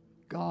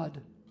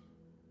 God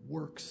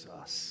works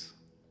us.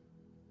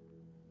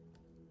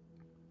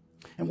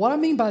 And what I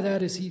mean by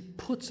that is he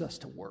puts us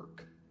to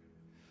work.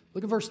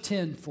 Look at verse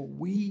 10, for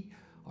we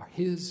are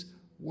his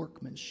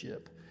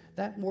workmanship.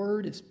 That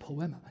word is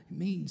poema. It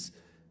means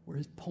we're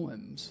his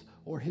poems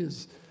or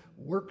his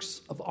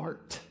works of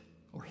art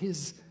or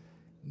his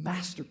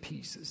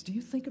masterpieces. Do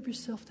you think of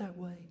yourself that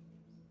way?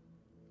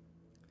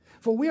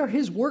 For we are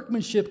his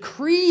workmanship,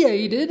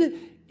 created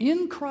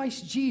in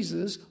Christ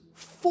Jesus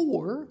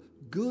for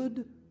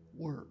good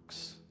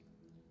works,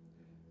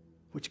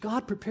 which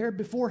God prepared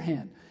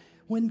beforehand.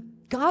 When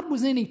God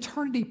was in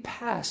eternity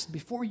past,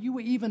 before you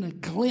were even a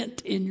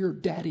glint in your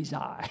daddy's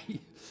eye,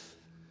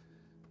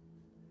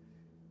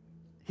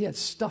 he had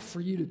stuff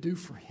for you to do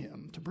for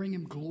him, to bring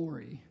him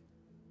glory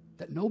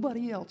that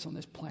nobody else on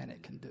this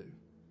planet can do.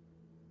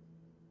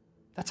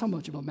 That's how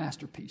much of a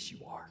masterpiece you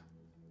are.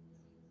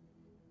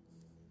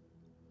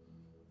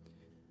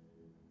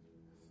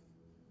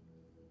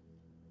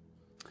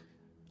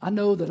 I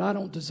know that I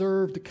don't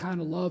deserve the kind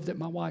of love that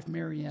my wife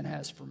Marianne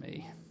has for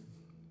me.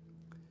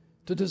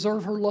 To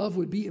deserve her love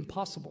would be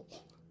impossible.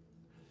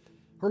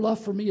 Her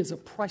love for me is a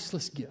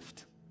priceless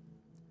gift.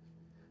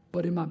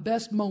 But in my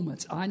best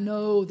moments, I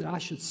know that I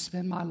should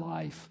spend my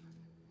life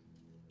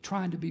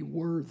trying to be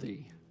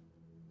worthy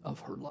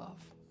of her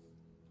love.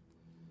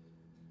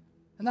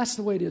 And that's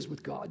the way it is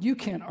with God. You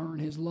can't earn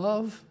his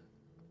love.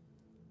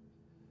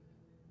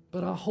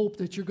 But I hope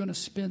that you're going to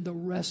spend the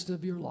rest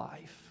of your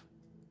life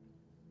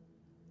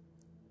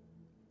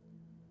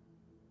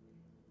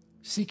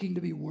seeking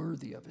to be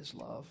worthy of his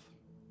love.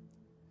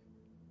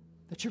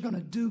 That you're going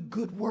to do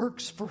good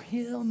works for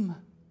him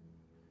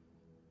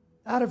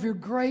out of your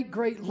great,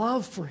 great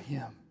love for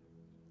him.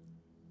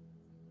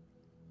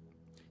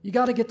 You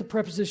got to get the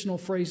prepositional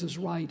phrases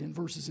right in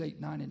verses 8,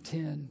 9, and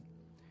 10.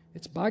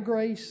 It's by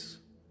grace,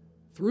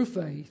 through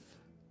faith,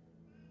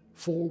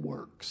 for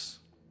works.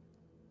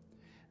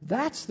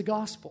 That's the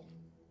gospel.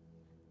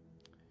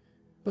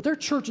 But there are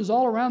churches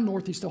all around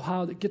Northeast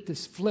Ohio that get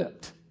this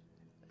flipped.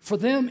 For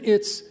them,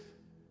 it's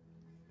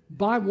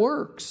by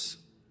works.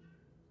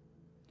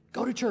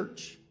 Go to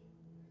church.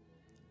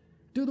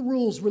 Do the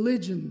rules,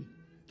 religion,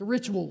 the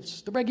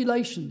rituals, the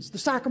regulations, the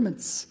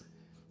sacraments,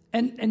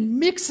 and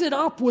mix it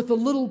up with a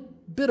little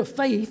bit of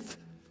faith.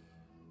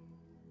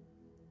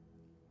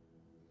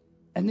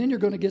 And then you're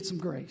going to get some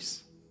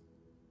grace.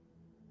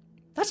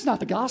 That's not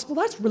the gospel.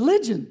 That's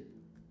religion.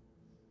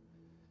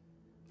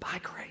 By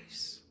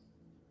grace,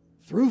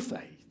 through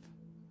faith,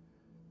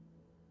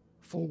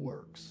 for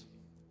works.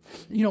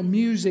 You know,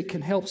 music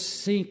can help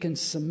sink and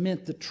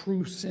cement the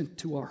truths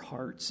into our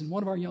hearts. And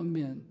one of our young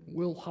men,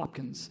 Will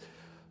Hopkins,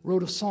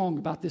 wrote a song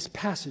about this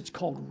passage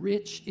called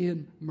Rich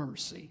in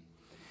Mercy.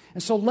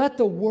 And so let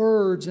the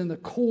words and the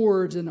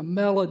chords and the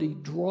melody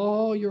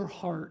draw your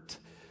heart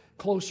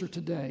closer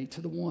today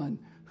to the one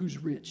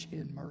who's rich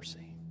in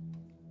mercy.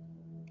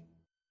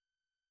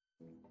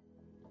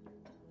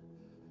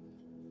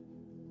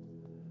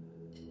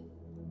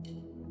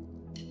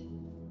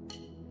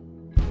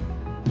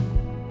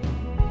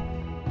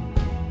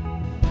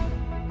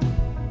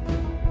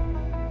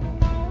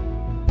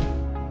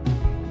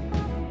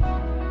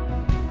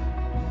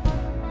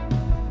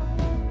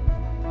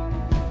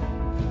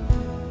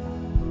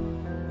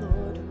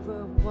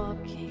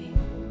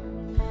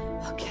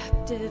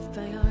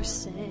 By our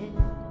sin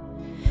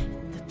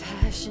and the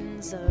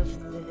passions of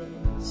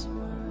this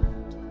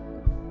world,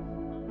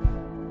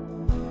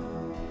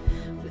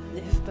 we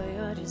live by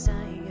our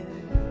desire,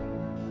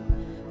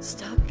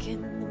 stuck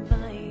in the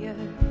mire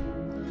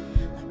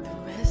like the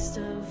rest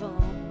of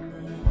all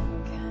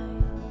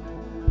mankind.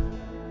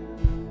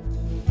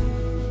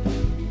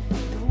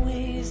 The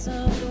ways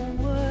of the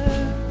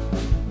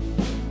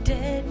world,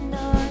 dead in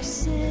our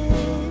sin.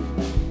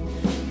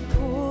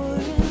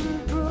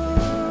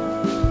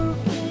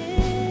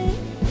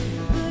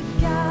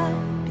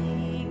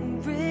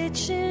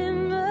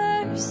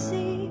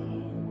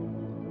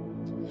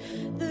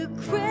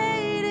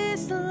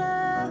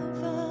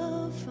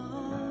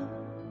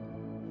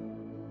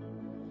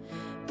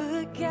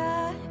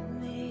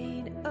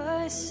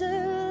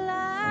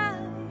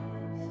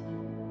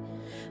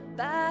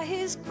 By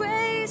his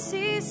grace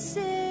he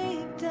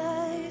saved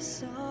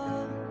us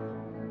all.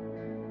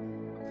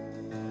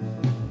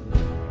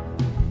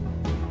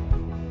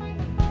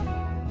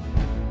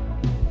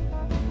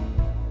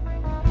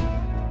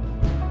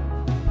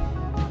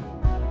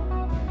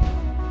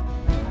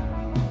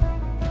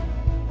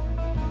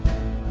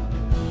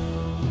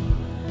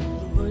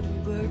 Lord,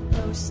 we were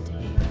boasting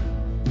in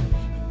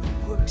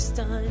the works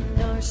done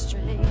our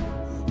strength,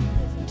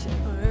 living to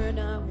earn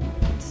our way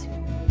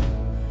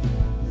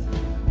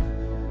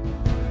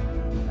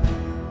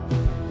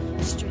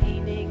to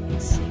straining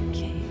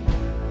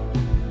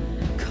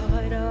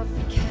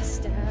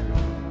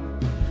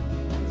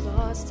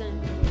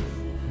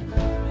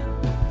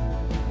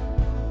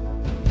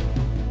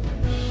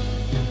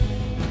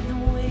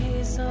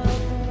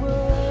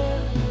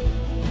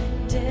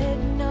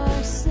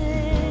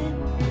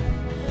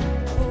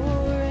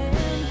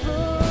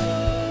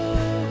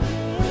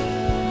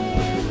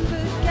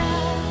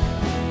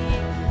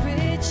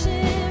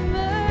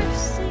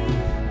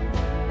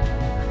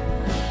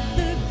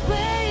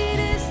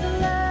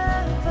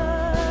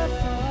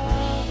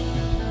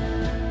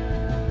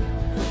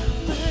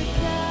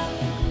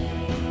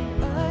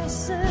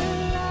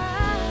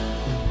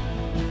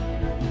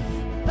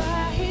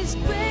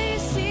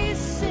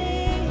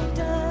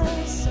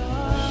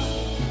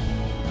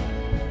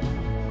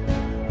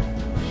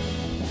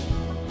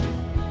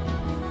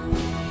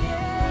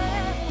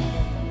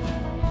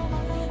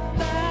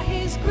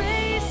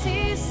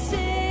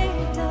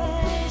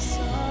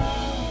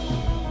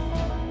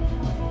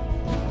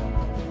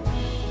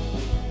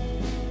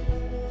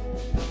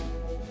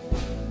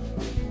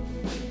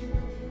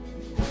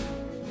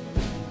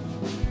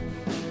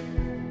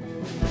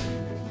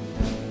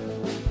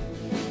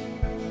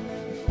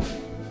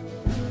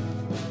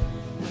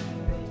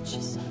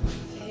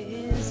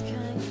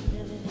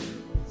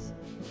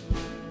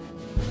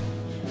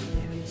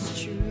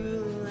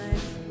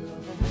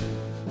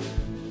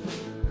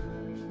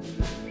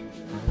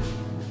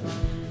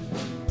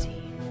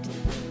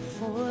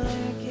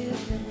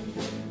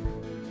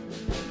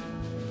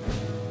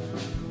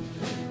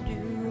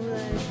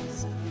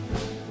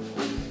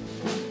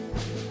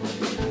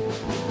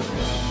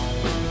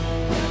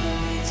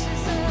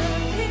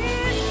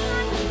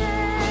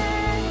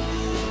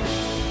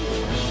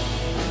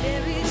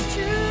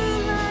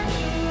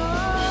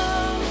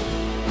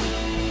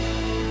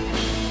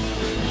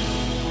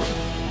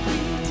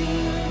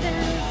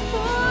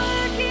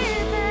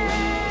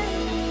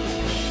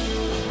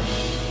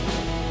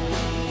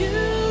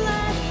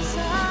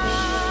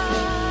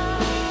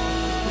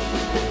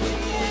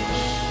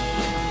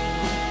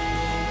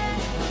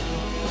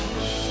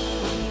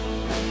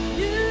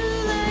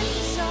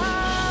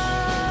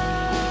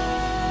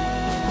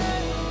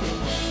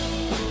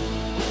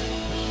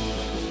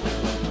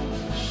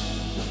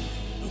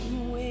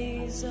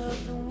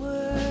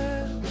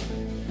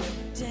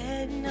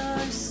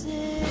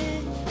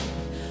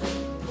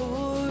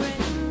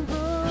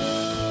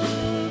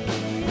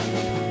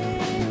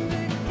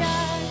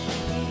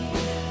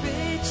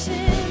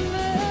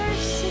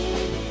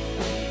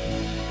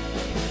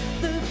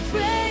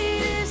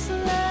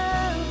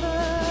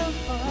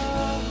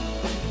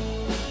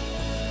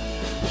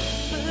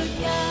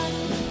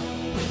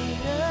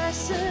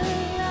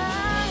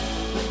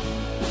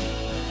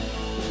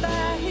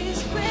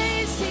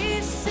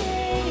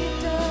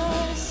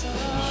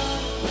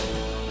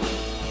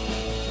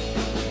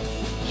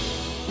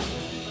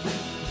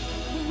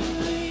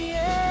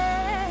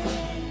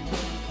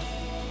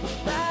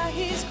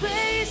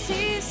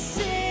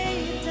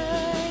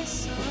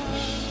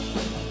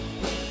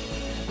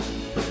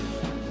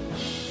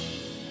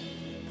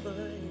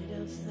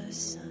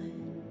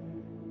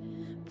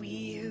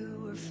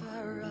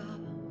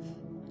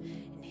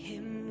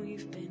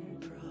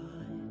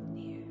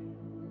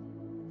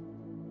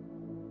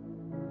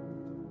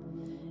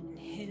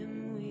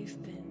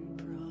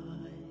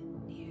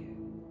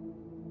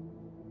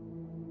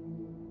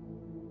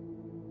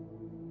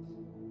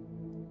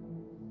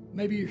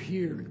Maybe you're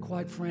here, and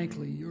quite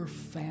frankly, your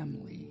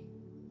family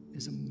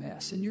is a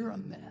mess, and you're a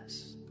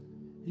mess.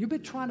 You've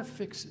been trying to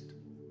fix it.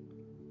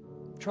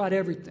 Tried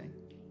everything.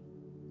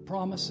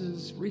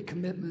 Promises,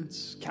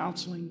 recommitments,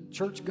 counseling,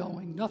 church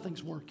going,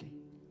 nothing's working.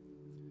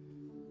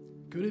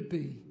 Could it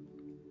be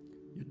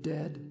you're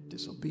dead,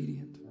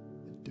 disobedient,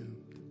 and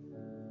doomed?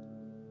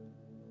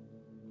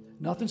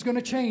 Nothing's going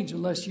to change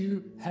unless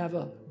you have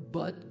a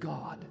but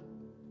God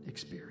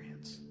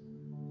experience.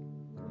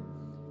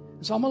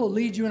 So I'm going to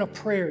lead you in a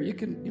prayer. You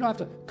don't have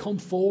to come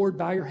forward,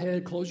 bow your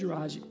head, close your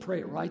eyes. You can pray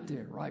it right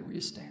there, right where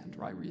you stand,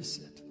 right where you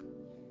sit.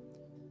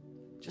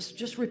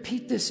 Just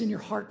repeat this in your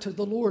heart to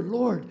the Lord.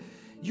 Lord,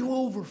 you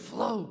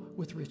overflow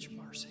with rich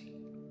mercy.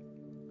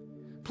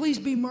 Please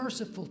be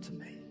merciful to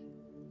me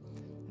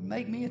and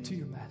make me into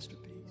your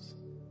masterpiece.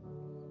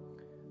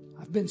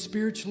 I've been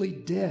spiritually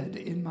dead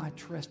in my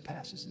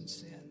trespasses and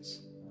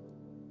sins.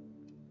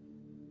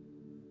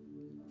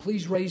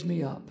 Please raise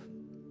me up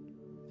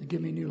and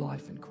give me new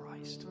life in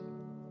Christ.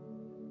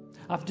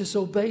 I've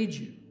disobeyed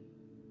you.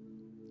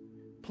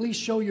 Please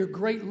show your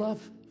great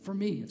love for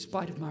me in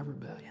spite of my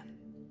rebellion.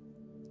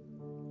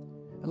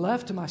 And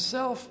left to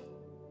myself,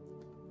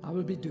 I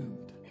would be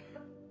doomed,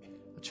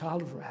 a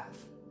child of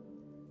wrath.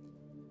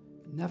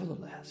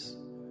 Nevertheless,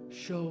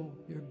 show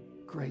your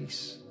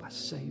grace by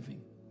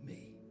saving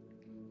me.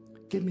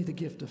 Give me the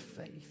gift of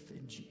faith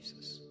in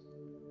Jesus.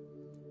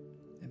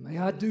 And may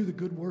I do the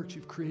good works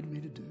you've created me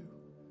to do,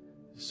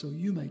 so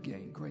you may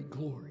gain great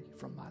glory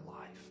from my life.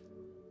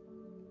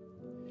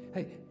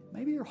 Hey,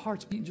 maybe your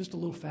heart's beating just a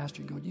little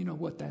faster. You're going, you know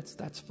what,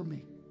 that's for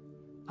me.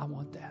 I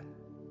want that.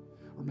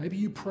 Or maybe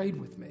you prayed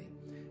with me.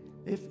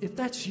 If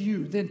that's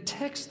you, then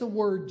text the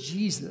word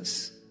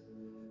Jesus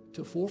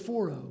to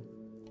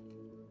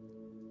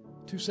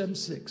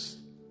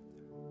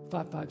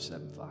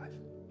 440-276-5575.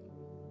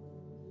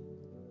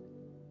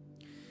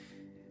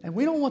 And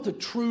we don't want the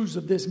truths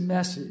of this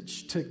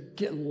message to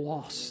get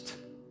lost.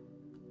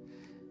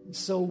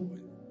 So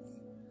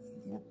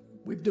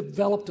we've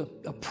developed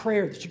a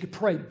prayer that you could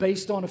pray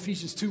based on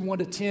Ephesians 2,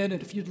 1-10.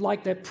 And if you'd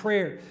like that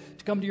prayer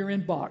to come to your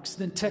inbox,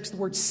 then text the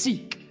word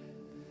seek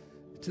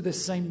to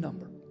this same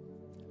number.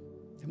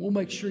 And we'll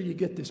make sure you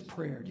get this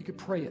prayer. You could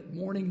pray it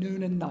morning,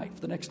 noon, and night for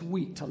the next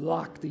week to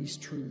lock these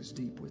truths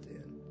deep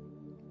within.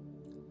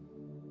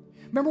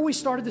 Remember we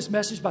started this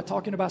message by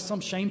talking about some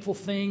shameful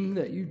thing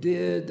that you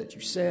did, that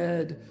you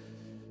said,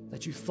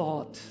 that you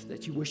thought,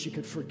 that you wish you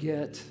could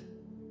forget.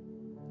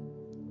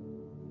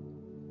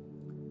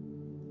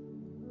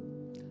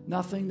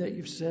 Nothing that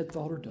you've said,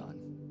 thought, or done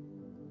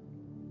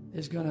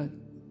is going to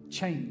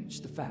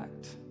change the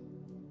fact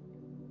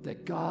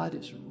that God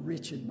is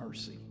rich in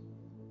mercy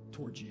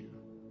towards you.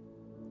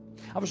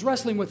 I was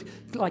wrestling with,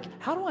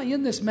 how do I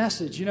end this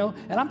message, And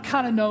I'm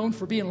kind of known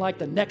for being like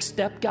the next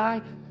step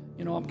guy.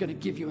 I'm going to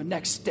give you a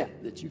next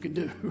step that you can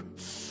do.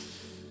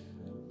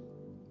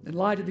 In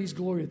light of these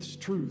glorious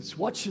truths,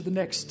 what should the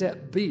next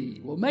step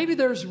be? Well, maybe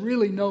there's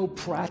really no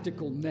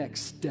practical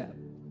next step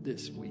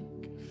this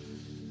week.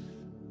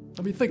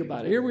 I mean, think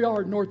about it. Here we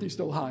are in Northeast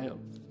Ohio,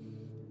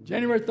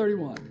 January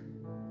 31.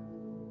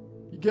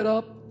 You get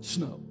up,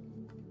 snow.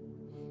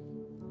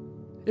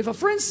 If a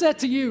friend said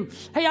to you,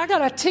 hey, I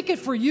got a ticket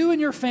for you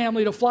and your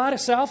family to fly to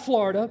South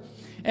Florida,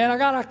 and I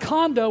got a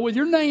condo with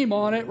your name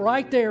on it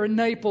right there in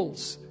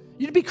Naples,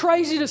 you'd be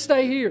crazy to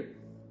stay here,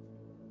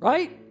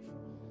 right?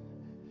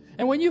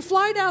 And when you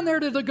fly down there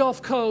to the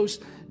Gulf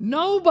Coast,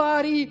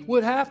 nobody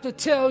would have to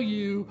tell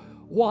you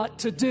what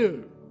to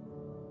do.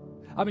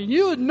 I mean,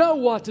 you would know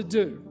what to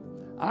do.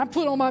 I'm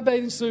putting on my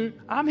bathing suit,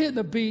 I'm hitting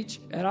the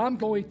beach, and I'm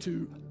going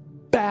to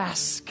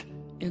bask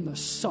in the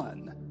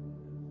sun.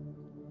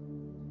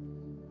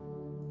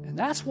 And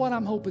that's what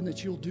I'm hoping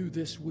that you'll do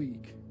this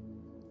week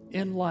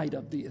in light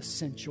of the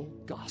essential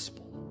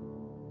gospel.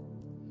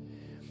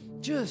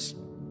 Just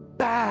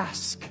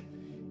bask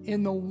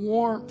in the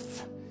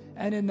warmth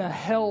and in the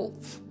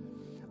health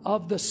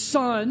of the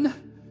sun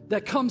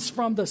that comes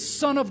from the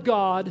Son of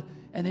God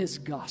and His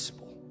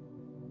gospel.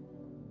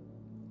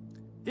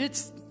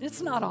 It's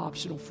not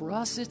optional for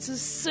us. It's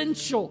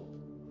essential.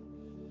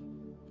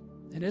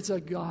 And it's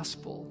a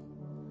gospel.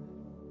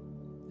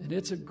 And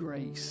it's a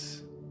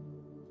grace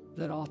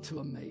that ought to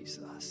amaze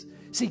us.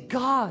 See,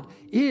 God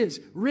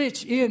is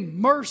rich in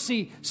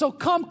mercy, so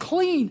come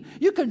clean.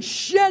 You can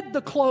shed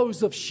the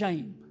clothes of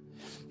shame.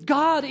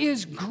 God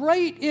is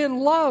great in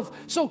love,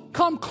 so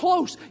come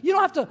close. You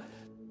don't have to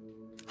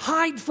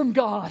hide from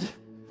God.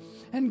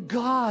 And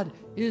God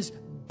is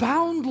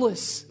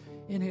boundless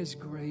in His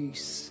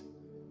grace.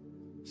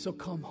 So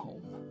come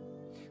home.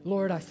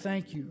 Lord, I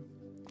thank you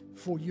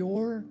for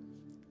your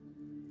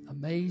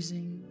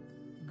amazing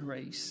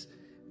grace.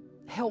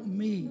 Help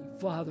me,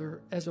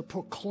 Father, as a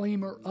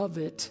proclaimer of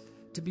it,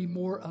 to be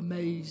more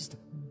amazed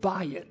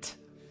by it.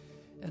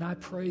 And I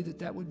pray that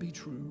that would be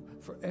true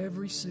for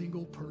every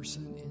single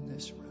person in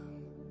this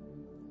room.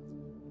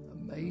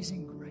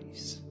 Amazing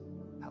grace.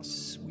 How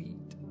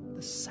sweet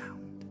the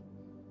sound.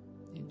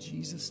 In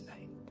Jesus'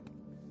 name,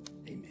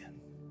 amen.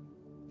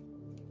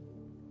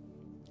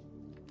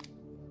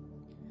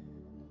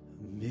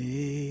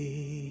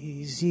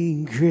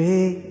 Amazing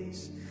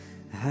grace,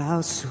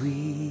 how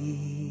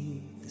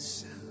sweet the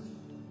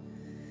sound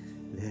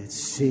that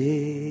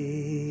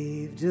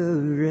saved a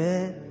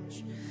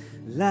wretch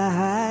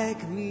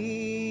like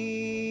me.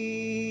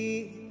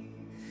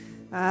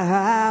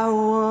 I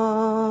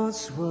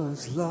once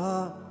was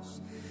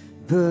lost,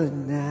 but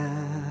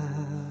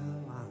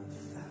now I'm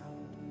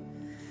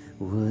found.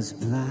 Was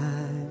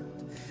blind,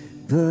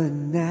 but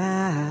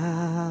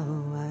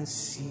now I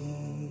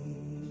see.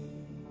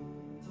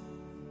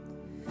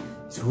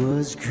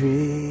 'Twas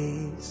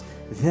grace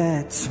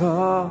that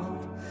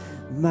taught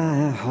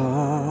my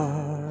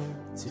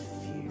heart to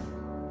fear,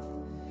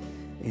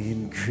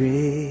 and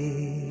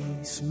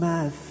grace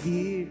my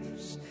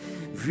fears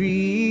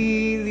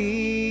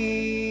relieved.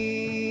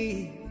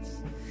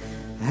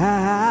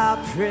 How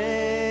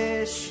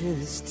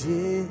precious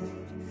did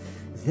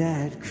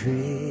that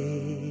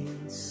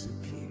grace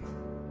appear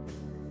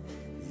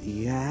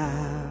the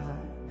hour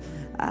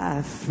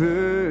I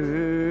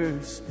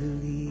first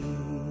believed.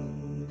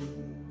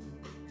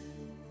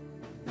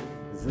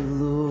 The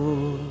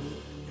Lord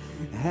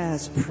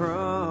has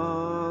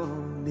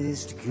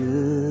promised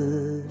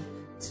good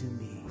to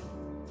me.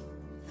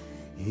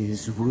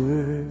 His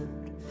word,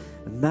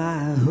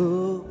 my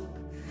hope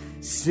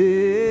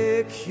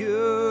secures.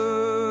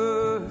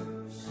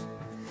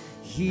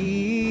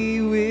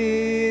 He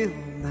will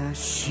my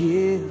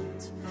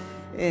shield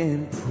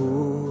and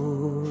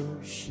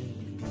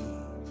portion be,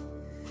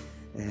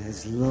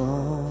 as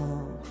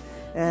long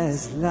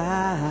as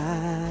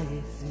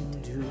life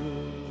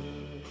endures.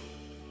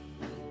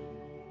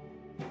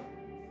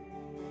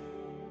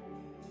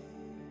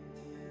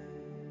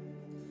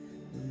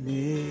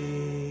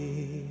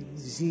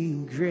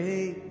 Amazing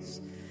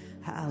grace,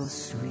 how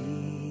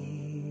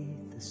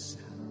sweet the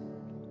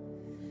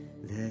sound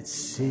that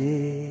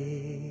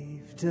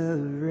saved a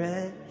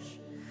wretch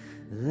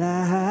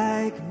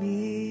like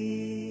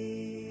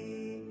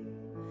me.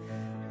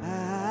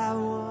 I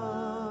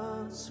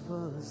once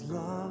was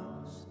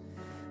lost,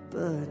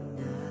 but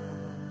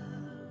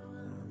now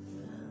I'm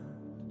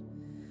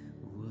found.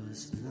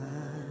 Was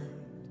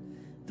blind,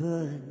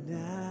 but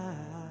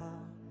now